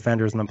lesser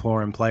defenders on the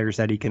floor and players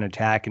that he can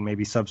attack and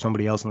maybe sub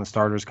somebody else in the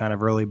starters kind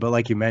of early. But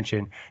like you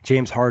mentioned,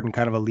 James Harden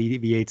kind of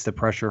alleviates the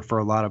pressure for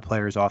a lot of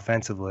players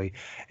offensively.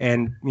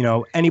 And,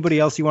 anybody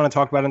else you want to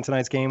talk about in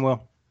tonight's game,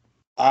 Will?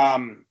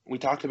 We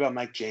talked about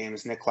Mike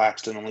James, Nick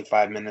Claxton, only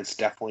 5 minutes,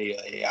 definitely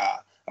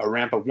a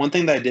ramp up. One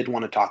thing that I did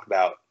want to talk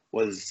about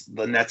was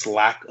the Nets'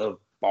 lack of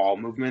ball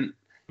movement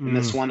in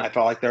this one. I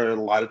felt like there were a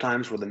lot of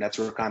times where the Nets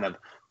were kind of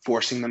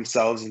forcing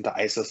themselves into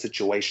ISO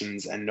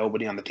situations and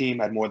nobody on the team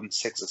had more than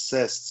 6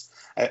 assists.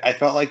 I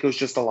felt like it was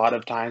just a lot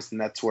of times the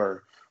Nets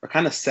were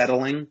kind of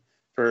settling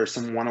for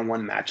some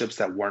one-on-one matchups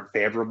that weren't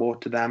favorable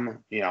to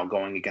them,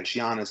 going against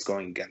Giannis,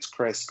 going against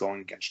Chris,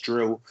 going against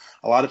Drew.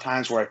 A lot of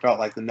times where I felt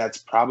like the Nets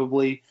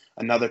probably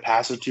another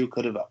pass or two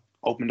could have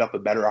opened up a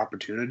better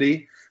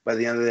opportunity. By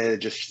the end of the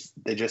day,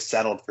 they just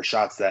settled for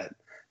shots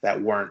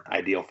that weren't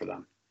ideal for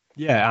them.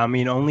 Yeah, I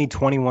mean, only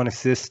 21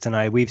 assists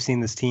tonight. We've seen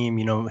this team,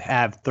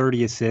 have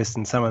 30 assists,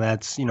 and some of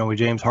that's, with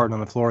James Harden on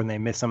the floor, and they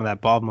miss some of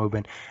that ball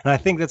movement. And I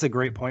think that's a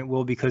great point,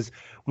 Will, because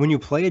when you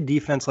play a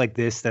defense like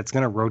this that's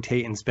going to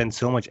rotate and spend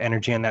so much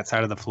energy on that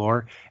side of the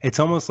floor, it's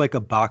almost like a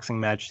boxing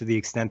match to the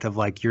extent of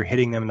like you're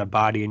hitting them in the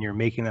body and you're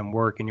making them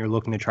work and you're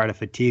looking to try to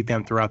fatigue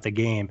them throughout the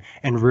game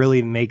and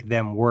really make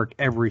them work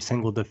every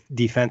single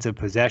defensive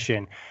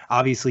possession.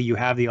 Obviously, you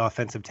have the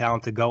offensive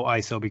talent to go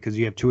ISO because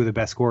you have 2 of the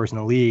best scorers in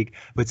the league,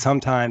 but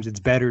sometimes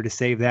it's better to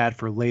save that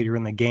for later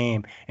in the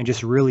game and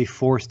just really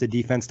force the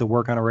defense to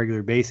work on a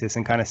regular basis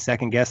and kind of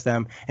second guess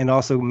them, and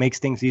also makes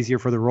things easier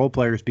for the role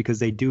players because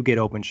they do get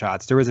open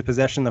shots. There was a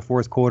possession in the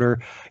fourth quarter,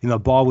 the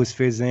ball was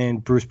fizzing,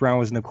 Bruce Brown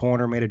was in the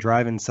corner, made a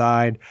drive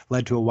inside,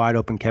 led to a wide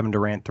open Kevin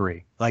Durant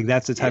 3. Like,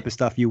 that's the type of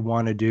stuff you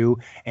want to do,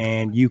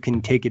 and you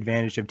can take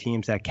advantage of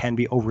teams that can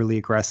be overly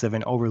aggressive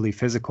and overly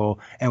physical,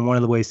 and one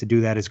of the ways to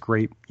do that is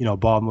great,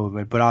 ball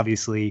movement. But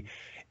obviously,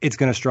 it's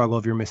going to struggle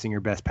if you're missing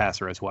your best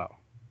passer as well.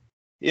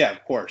 Yeah,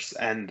 of course.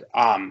 And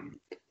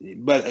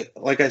but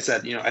like I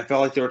said, I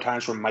felt like there were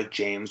times where Mike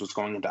James was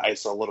going into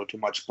ISO a little too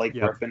much. Blake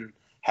Griffin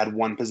had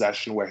one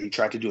possession where he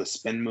tried to do a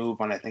spin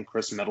move on, I think,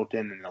 Chris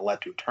Middleton, and it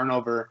led to a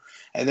turnover.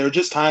 And there were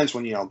just times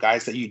when,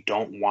 guys that you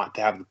don't want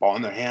to have the ball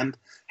in their hand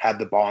had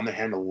the ball in their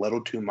hand a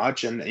little too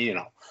much. And,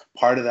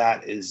 part of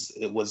that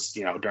was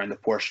during the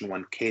portion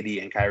when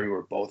KD and Kyrie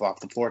were both off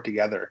the floor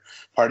together.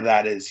 Part of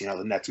that is,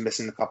 the Nets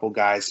missing a couple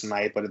guys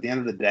tonight. But at the end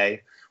of the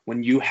day,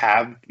 when you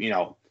have,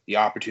 the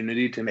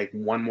opportunity to make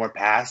one more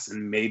pass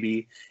and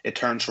maybe it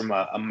turns from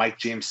a Mike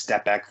James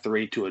step back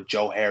 3 to a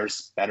Joe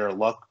Harris better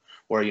look,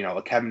 or,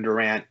 a Kevin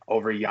Durant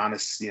over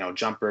Giannis,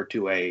 jumper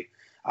to a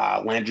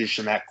Landry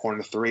Shamet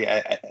corner 3.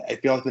 I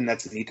feel like the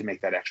Nets need to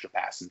make that extra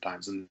pass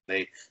sometimes, and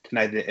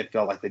tonight it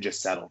felt like they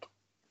just settled.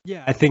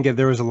 Yeah, I think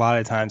there was a lot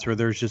of times where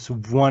there's just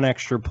one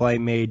extra play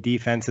made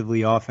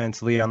defensively,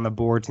 offensively, on the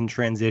boards in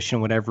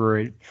transition, whatever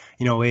it,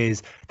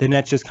 is. The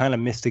Nets just kind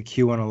of missed a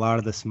cue on a lot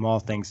of the small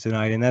things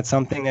tonight, and that's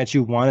something that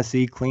you want to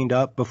see cleaned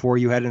up before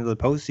you head into the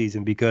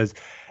postseason, because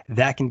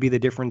that can be the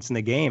difference in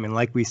the game. And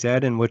like we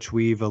said, and which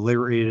we've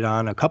alliterated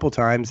on a couple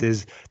times,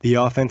 is the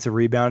offensive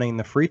rebounding and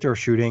the free throw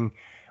shooting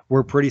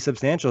were pretty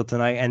substantial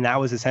tonight, and that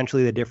was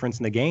essentially the difference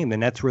in the game. The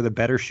Nets were the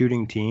better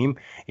shooting team.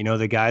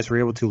 The guys were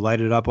able to light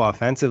it up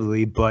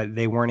offensively, but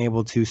they weren't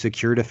able to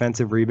secure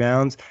defensive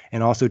rebounds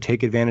and also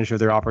take advantage of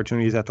their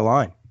opportunities at the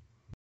line.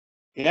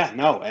 Yeah,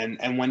 no,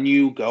 and when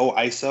you go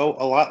ISO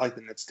a lot like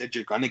the Nets did,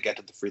 you're going to get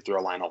to the free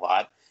throw line a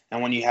lot.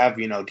 And when you have,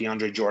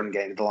 DeAndre Jordan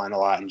getting to the line a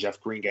lot and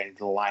Jeff Green getting to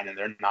the line and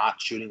they're not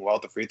shooting well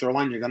at the free throw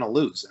line, you're going to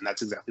lose. And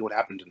that's exactly what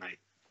happened tonight.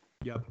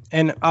 Yep.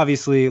 And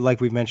obviously,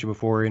 like we've mentioned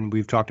before, and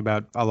we've talked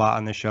about a lot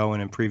on the show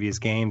and in previous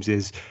games,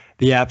 is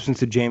the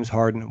absence of James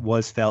Harden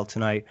was felt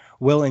tonight.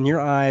 Will, in your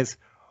eyes,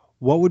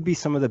 what would be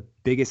some of the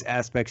biggest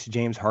aspects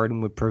James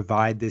Harden would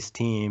provide this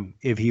team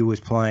if he was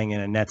playing in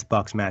a Nets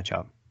Bucks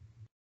matchup?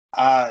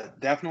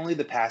 Definitely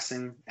the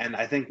passing. And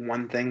I think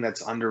one thing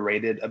that's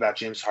underrated about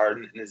James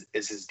Harden is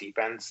his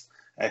defense.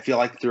 I feel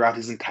like throughout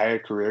his entire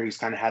career, he's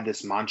kind of had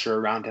this mantra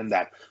around him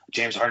that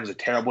James Harden's a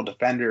terrible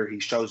defender. He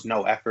shows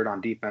no effort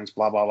on defense,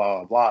 blah, blah, blah,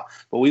 blah, blah.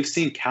 But we've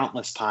seen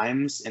countless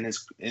times in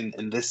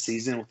this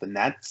season with the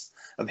Nets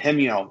of him,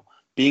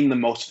 being the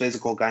most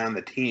physical guy on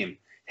the team,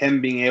 him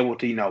being able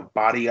to,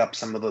 body up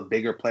some of the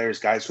bigger players,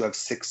 guys who have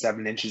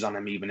 6-7 inches on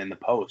him, even in the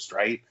post,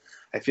 right?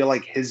 I feel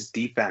like his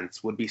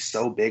defense would be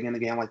so big in a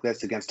game like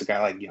this against a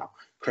guy like,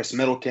 Chris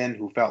Middleton,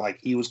 who felt like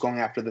he was going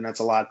after the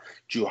Nets a lot,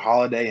 Jrue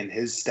Holiday and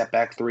his step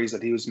back threes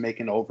that he was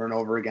making over and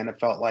over again. It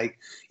felt like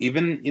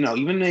even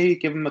maybe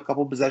give him a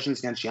couple possessions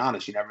against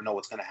Giannis, you never know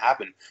what's going to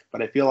happen.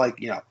 But I feel like,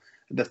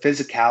 the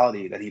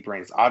physicality that he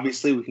brings.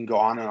 Obviously, we can go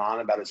on and on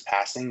about his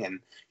passing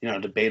and,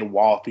 debate a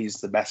wall if he's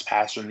the best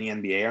passer in the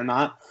NBA or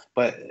not.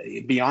 But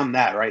beyond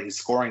that, right, he's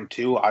scoring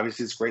too.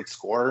 Obviously, he's a great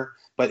scorer,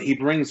 but he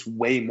brings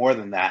way more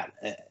than that,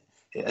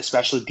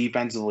 especially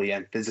defensively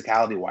and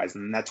physicality wise.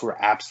 And that's where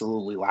we're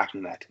absolutely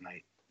lacking that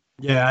tonight.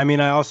 Yeah, I mean,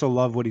 I also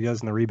love what he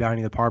does in the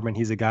rebounding department.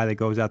 He's a guy that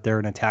goes out there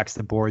and attacks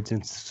the boards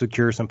and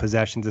secures some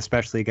possessions,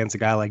 especially against a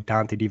guy like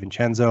Dante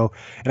DiVincenzo.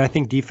 And I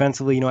think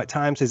defensively, at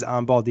times his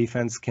on-ball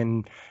defense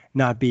can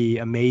not be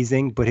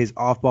amazing, but his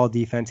off-ball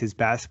defense, his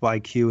basketball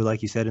IQ,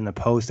 like you said, in the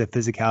post, that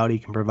physicality he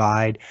can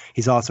provide.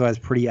 He's also has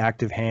pretty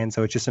active hands,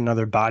 so it's just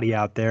another body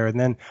out there. And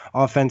then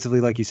offensively,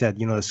 like you said,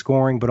 the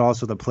scoring, but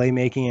also the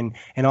playmaking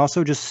and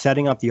also just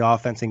setting up the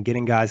offense and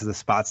getting guys to the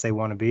spots they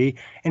want to be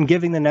and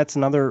giving the Nets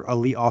another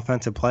elite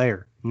offensive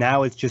player.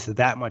 Now it's just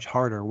that much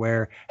harder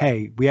where,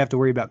 hey, we have to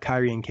worry about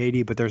Kyrie and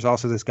KD, but there's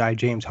also this guy,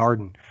 James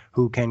Harden,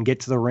 who can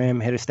get to the rim,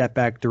 hit a step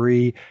back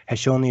three, has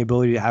shown the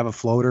ability to have a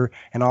floater,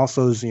 and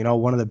also is,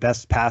 one of the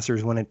best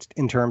passers when it's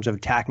in terms of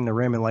attacking the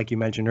rim. And like you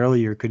mentioned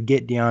earlier, could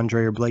get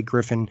DeAndre or Blake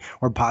Griffin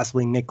or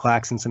possibly Nick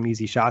Claxton some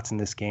easy shots in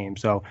this game.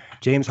 So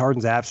James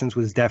Harden's absence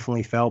was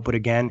definitely felt. But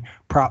again,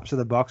 props to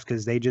the Bucks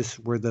because they just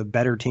were the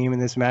better team in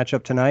this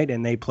matchup tonight,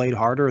 and they played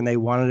harder and they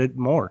wanted it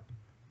more.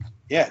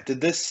 Yeah,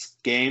 did this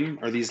game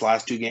or these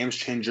last two games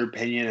change your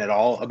opinion at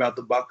all about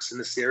the Bucks in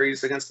the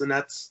series against the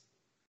Nets?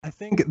 I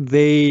think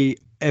they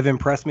have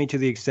impressed me to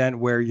the extent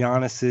where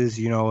Giannis's,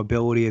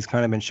 ability has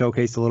kind of been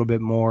showcased a little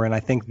bit more. And I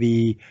think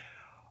the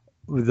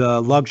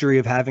luxury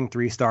of having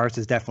 3 stars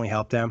has definitely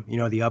helped them.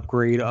 The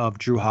upgrade of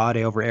Jrue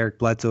Holiday over Eric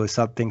Bledsoe is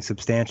something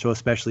substantial,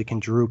 especially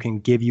Jrue can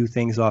give you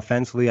things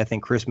offensively. I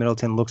think Chris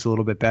Middleton looks a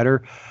little bit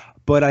better.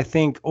 But I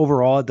think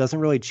overall it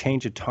doesn't really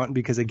change a ton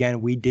because,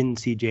 again, we didn't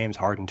see James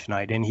Harden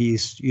tonight, and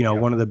he's,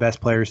 one of the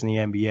best players in the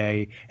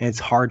NBA, and it's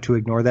hard to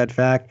ignore that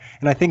fact.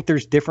 And I think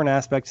there's different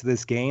aspects of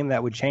this game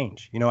that would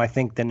change. I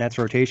think the Nets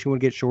rotation would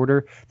get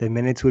shorter, the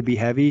minutes would be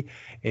heavy.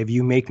 If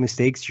you make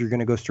mistakes, you're going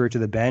to go straight to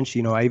the bench.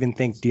 I even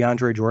think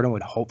DeAndre Jordan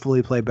would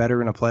hopefully play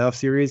better in a playoff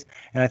series.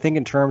 And I think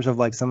in terms of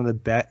like some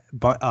of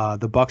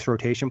the Bucks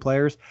rotation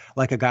players,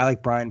 like a guy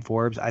like Brian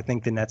Forbes, I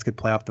think the Nets could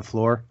play off the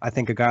floor. I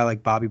think a guy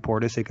like Bobby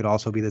Portis, it could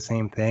also be the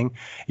same thing.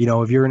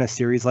 If you're in a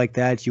series like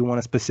that, you want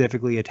to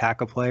specifically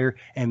attack a player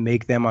and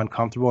make them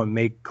uncomfortable and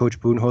make Coach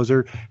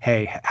Budenholzer,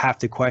 have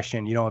to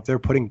question, if they're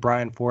putting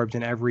Brian Forbes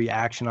in every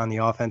action on the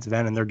offensive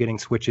end and they're getting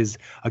switches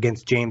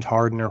against James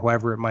Harden or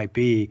whoever it might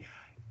be,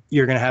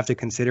 you're going to have to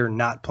consider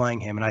not playing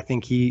him. And I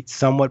think he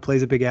somewhat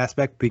plays a big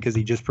aspect because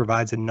he just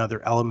provides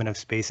another element of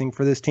spacing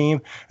for this team.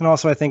 And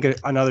also I think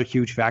another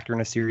huge factor in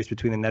a series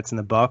between the Nets and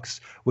the Bucks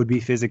would be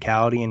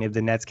physicality and if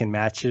the Nets can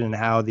match it and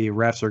how the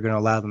refs are going to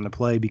allow them to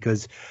play,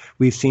 because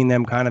we've seen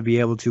them kind of be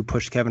able to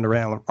push Kevin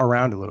Durant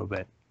around a little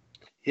bit.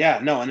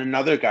 Yeah, no, and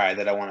another guy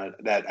that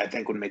I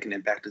think would make an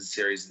impact in the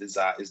series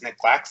is Nick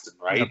Claxton,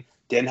 right? Yep.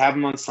 Didn't have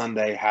him on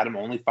Sunday, had him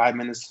only 5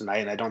 minutes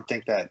tonight,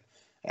 and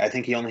I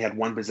think he only had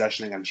one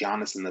possession against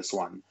Giannis in this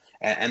one.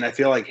 And I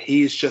feel like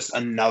he's just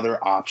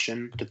another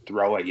option to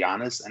throw at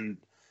Giannis. And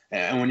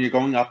when you're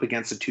going up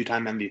against a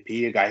 2-time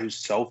MVP, a guy who's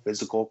so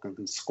physical,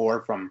 can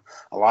score from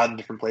a lot of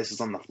different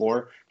places on the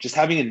floor, just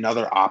having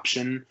another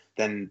option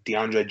than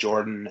DeAndre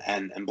Jordan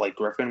and Blake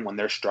Griffin when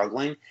they're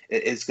struggling,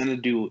 it's going to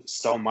do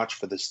so much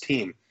for this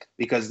team.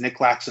 Because Nick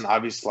Claxton,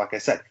 obviously, like I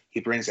said, he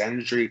brings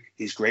energy.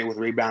 He's great with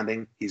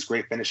rebounding. He's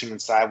great finishing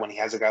inside when he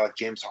has a guy like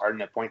James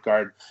Harden at point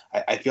guard.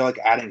 I feel like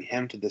adding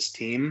him to this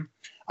team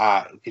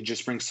could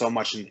just bring so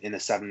much in a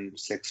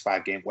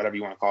 7-6-5 game, whatever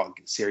you want to call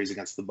it, series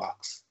against the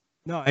Bucks.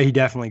 No, he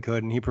definitely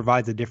could, and he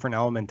provides a different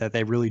element that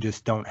they really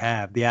just don't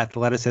have. The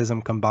athleticism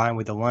combined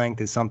with the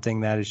length is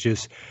something that is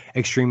just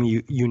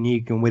extremely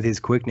unique, and with his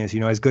quickness,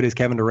 as good as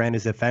Kevin Durant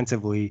is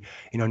defensively,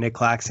 Nick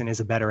Claxton is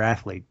a better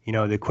athlete.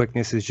 The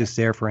quickness is just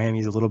there for him.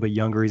 He's a little bit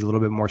younger, he's a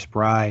little bit more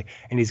spry,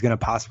 and he's going to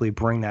possibly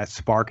bring that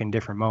spark in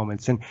different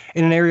moments. And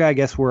in an area, I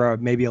guess, where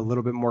maybe a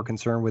little bit more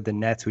concerned with the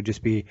Nets would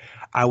just be,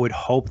 I would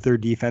hope their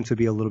defense would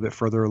be a little bit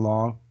further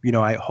along.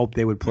 I hope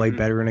they would play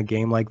better in a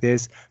game like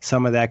this.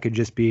 Some of that could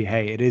just be,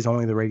 hey, it is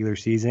only the regular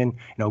season.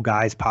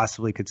 Guys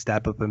possibly could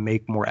step up and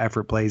make more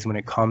effort plays when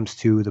it comes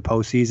to the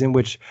postseason,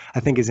 which I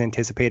think is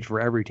anticipated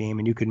for every team.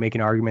 And you could make an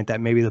argument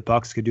that maybe the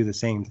Bucks could do the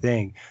same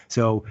thing.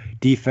 So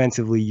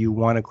defensively, you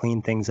want to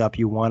clean things up.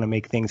 You want to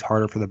make things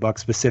harder for the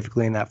Bucks,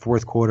 specifically in that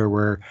fourth quarter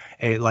where,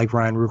 like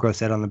Ryan Ruocco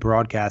said on the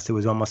broadcast, it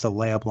was almost a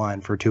layup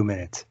line for 2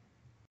 minutes.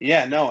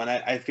 Yeah, no, and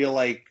I feel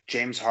like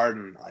James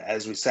Harden,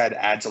 as we said,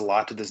 adds a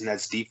lot to this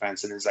Nets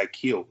defense and his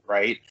IQ,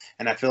 right?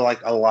 And I feel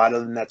like a lot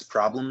of the Nets'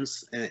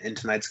 problems in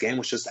tonight's game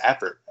was just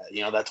effort.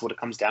 That's what it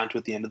comes down to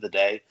at the end of the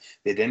day.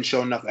 They didn't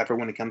show enough effort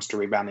when it comes to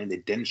rebounding. They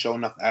didn't show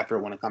enough effort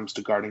when it comes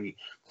to guarding,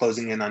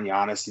 closing in on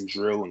Giannis and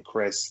Drew and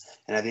Chris.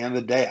 And at the end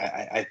of the day,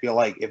 I feel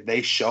like if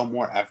they show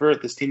more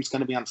effort, this team's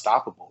going to be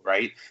unstoppable,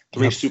 right?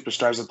 Three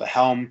superstars at the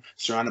helm,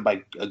 surrounded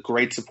by a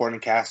great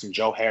supporting cast and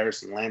Joe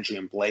Harris and Landry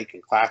and Blake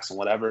and Claxton,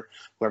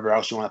 whoever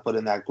else you want to put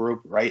in that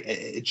group, right?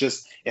 It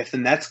just, if the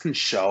Nets can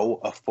show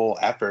a full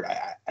effort,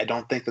 I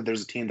don't think that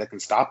there's a team that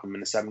can stop them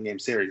in a 7-game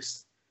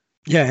series.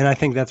 Yeah, and I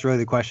think that's really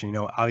the question.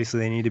 Obviously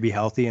they need to be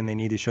healthy and they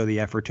need to show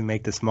the effort to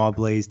make the small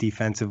plays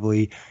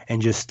defensively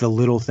and just the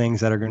little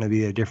things that are going to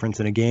be the difference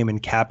in a game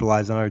and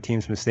capitalize on other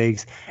team's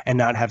mistakes and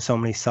not have so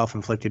many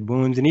self-inflicted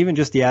wounds. And even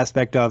just the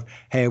aspect of,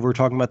 hey, we're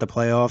talking about the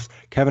playoffs,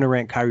 Kevin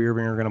Durant, Kyrie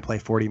Irving are going to play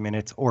 40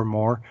 minutes or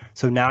more.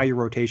 So now your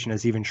rotation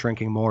is even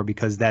shrinking more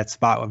because that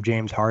spot of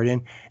James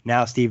Harden,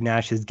 now Steve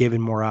Nash has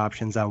given more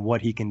options on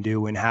what he can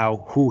do and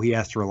who he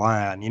has to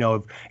rely on.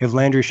 If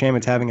Landry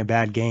Shamet's having a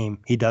bad game,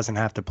 he doesn't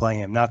have to play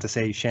him. Not to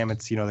say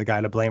Shamet's, the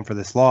guy to blame for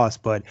this loss,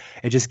 but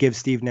it just gives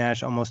Steve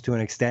Nash almost to an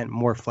extent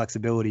more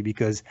flexibility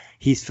because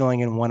he's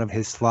filling in one of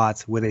his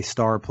slots with a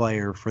star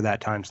player for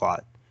that time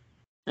slot.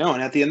 No,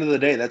 and at the end of the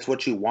day, that's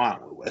what you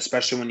want,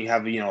 especially when you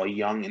have, a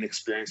young,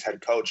 inexperienced head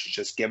coach.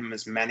 Just give him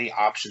as many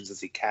options as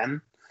he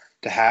can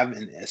to have,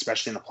 and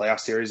especially in a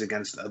playoff series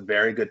against a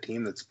very good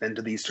team that's been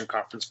to the Eastern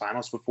Conference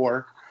Finals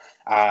before.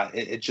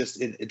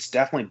 It's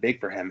definitely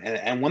big for him.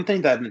 And one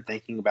thing that I've been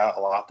thinking about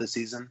a lot this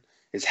season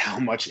is how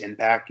much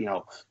impact,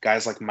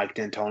 guys like Mike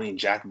D'Antoni and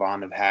Jack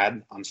Vaughn have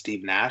had on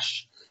Steve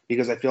Nash,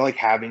 because I feel like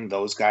having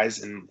those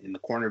guys in the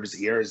corner of his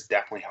ear has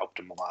definitely helped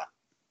him a lot.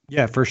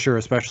 Yeah, for sure,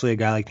 especially a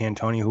guy like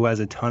D'Antoni who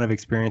has a ton of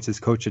experience, has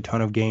coached a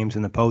ton of games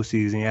in the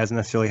postseason. He hasn't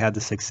necessarily had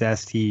the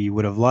success he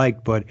would have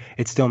liked, but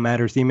it still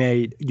matters.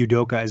 Ime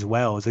Udoka as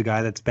well is a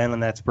guy that's been on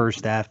that Spurs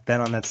staff,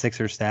 been on that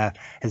Sixers staff,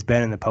 has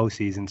been in the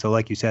postseason. So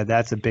like you said,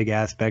 that's a big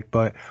aspect.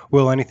 But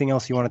Will, anything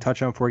else you want to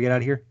touch on before we get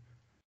out of here?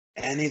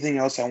 Anything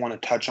else I want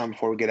to touch on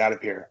before we get out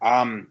of here?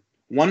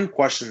 One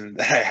question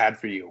that I had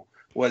for you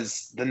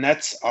was the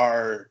Nets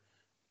are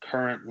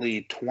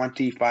currently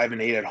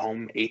 25-8 at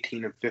home,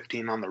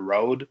 18-15 on the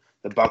road.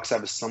 The Bucks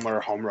have a similar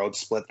home road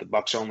split. The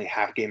Bucks are only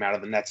half game out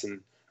of the Nets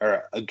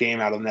or a game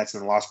out of the Nets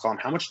in the loss column.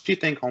 How much do you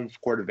think home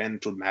court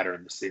advantage would matter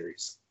in the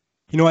series?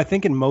 I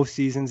think in most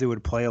seasons it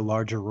would play a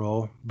larger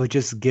role, but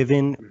just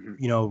given,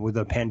 with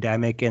the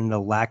pandemic and the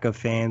lack of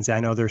fans, I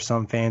know there's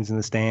some fans in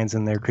the stands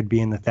and there could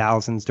be in the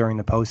thousands during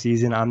the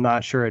postseason. I'm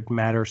not sure it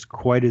matters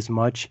quite as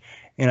much.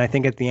 And I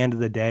think at the end of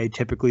the day,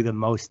 typically the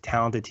most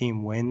talented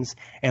team wins.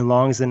 And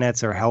long as the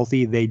Nets are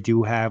healthy, they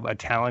do have a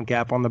talent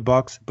gap on the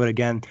Bucks. But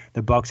again,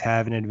 the Bucks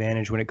have an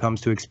advantage when it comes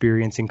to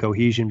experience and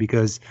cohesion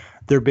because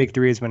their big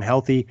three has been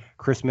healthy.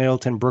 Chris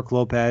Middleton, Brook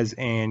Lopez,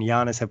 and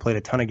Giannis have played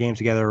a ton of games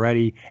together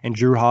already. And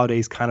Jrue Holiday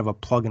is kind of a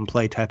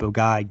plug-and-play type of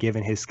guy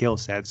given his skill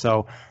set.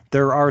 So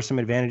there are some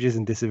advantages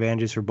and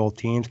disadvantages for both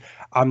teams.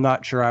 I'm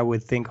not sure I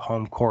would think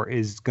home court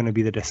is going to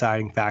be the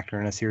deciding factor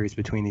in a series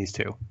between these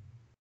two.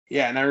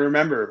 Yeah, and I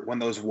remember when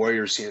those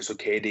Warriors teams with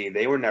KD,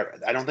 they were never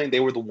 – I don't think they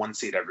were the 1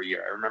 seed every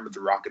year. I remember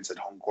the Rockets had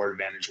home court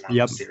advantage in one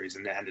of the series,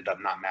 and it ended up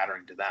not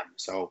mattering to them.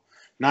 So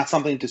not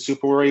something to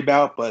super worry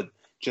about, but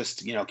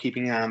just,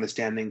 keeping an eye on the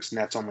standings.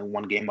 Nets only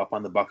 1 game up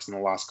on the Bucks in the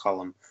loss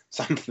column.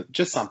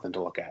 Just something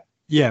to look at.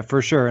 Yeah,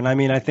 for sure. And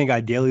I think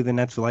ideally the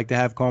Nets would like to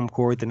have home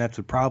court. The Nets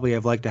would probably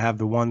have liked to have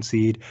the 1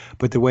 seed.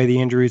 But the way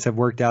the injuries have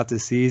worked out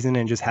this season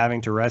and just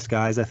having to rest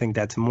guys, I think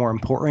that's more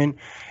important.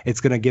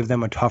 It's going to give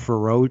them a tougher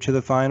road to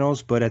the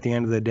finals. But at the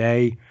end of the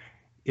day,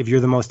 if you're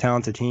the most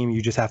talented team, you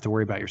just have to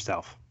worry about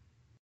yourself.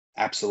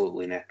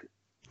 Absolutely, Nick.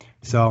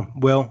 So,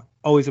 Will,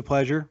 always a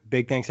pleasure.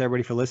 Big thanks to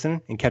everybody for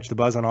listening, and catch the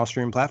buzz on all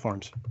streaming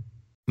platforms.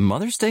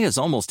 Mother's Day is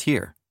almost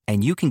here,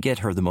 and you can get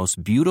her the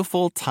most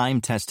beautiful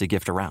time-tested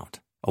gift around.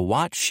 A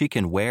watch she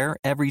can wear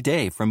every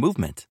day from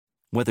Movement.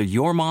 Whether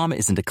your mom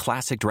is into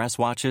classic dress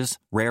watches,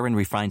 rare and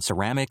refined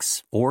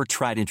ceramics, or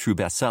tried and true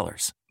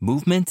bestsellers,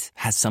 Movement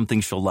has something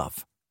she'll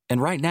love.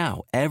 And right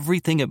now,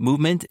 everything at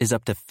Movement is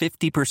up to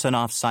 50%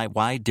 off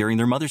site-wide during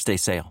their Mother's Day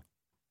sale.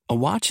 A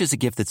watch is a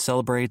gift that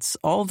celebrates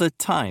all the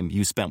time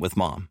you spent with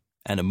mom.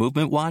 And a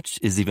Movement watch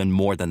is even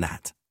more than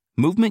that.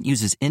 Movement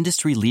uses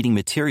industry-leading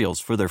materials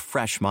for their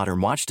fresh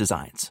modern watch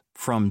designs,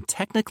 from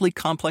technically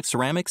complex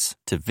ceramics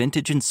to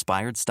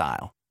vintage-inspired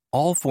style.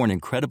 All for an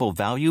incredible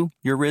value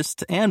your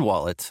wrist and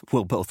wallet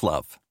will both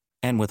love.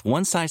 And with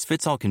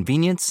one-size-fits-all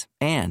convenience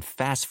and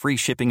fast free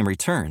shipping and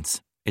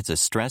returns, it's a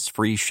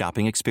stress-free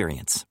shopping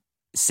experience.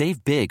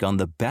 Save big on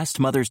the best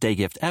Mother's Day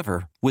gift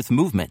ever with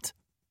Movement.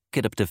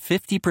 Get up to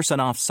 50%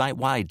 off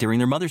site-wide during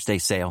their Mother's Day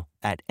sale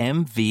at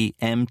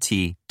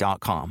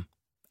MVMT.com.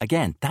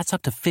 Again, that's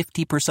up to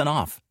 50%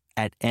 off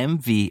at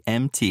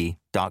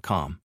MVMT.com.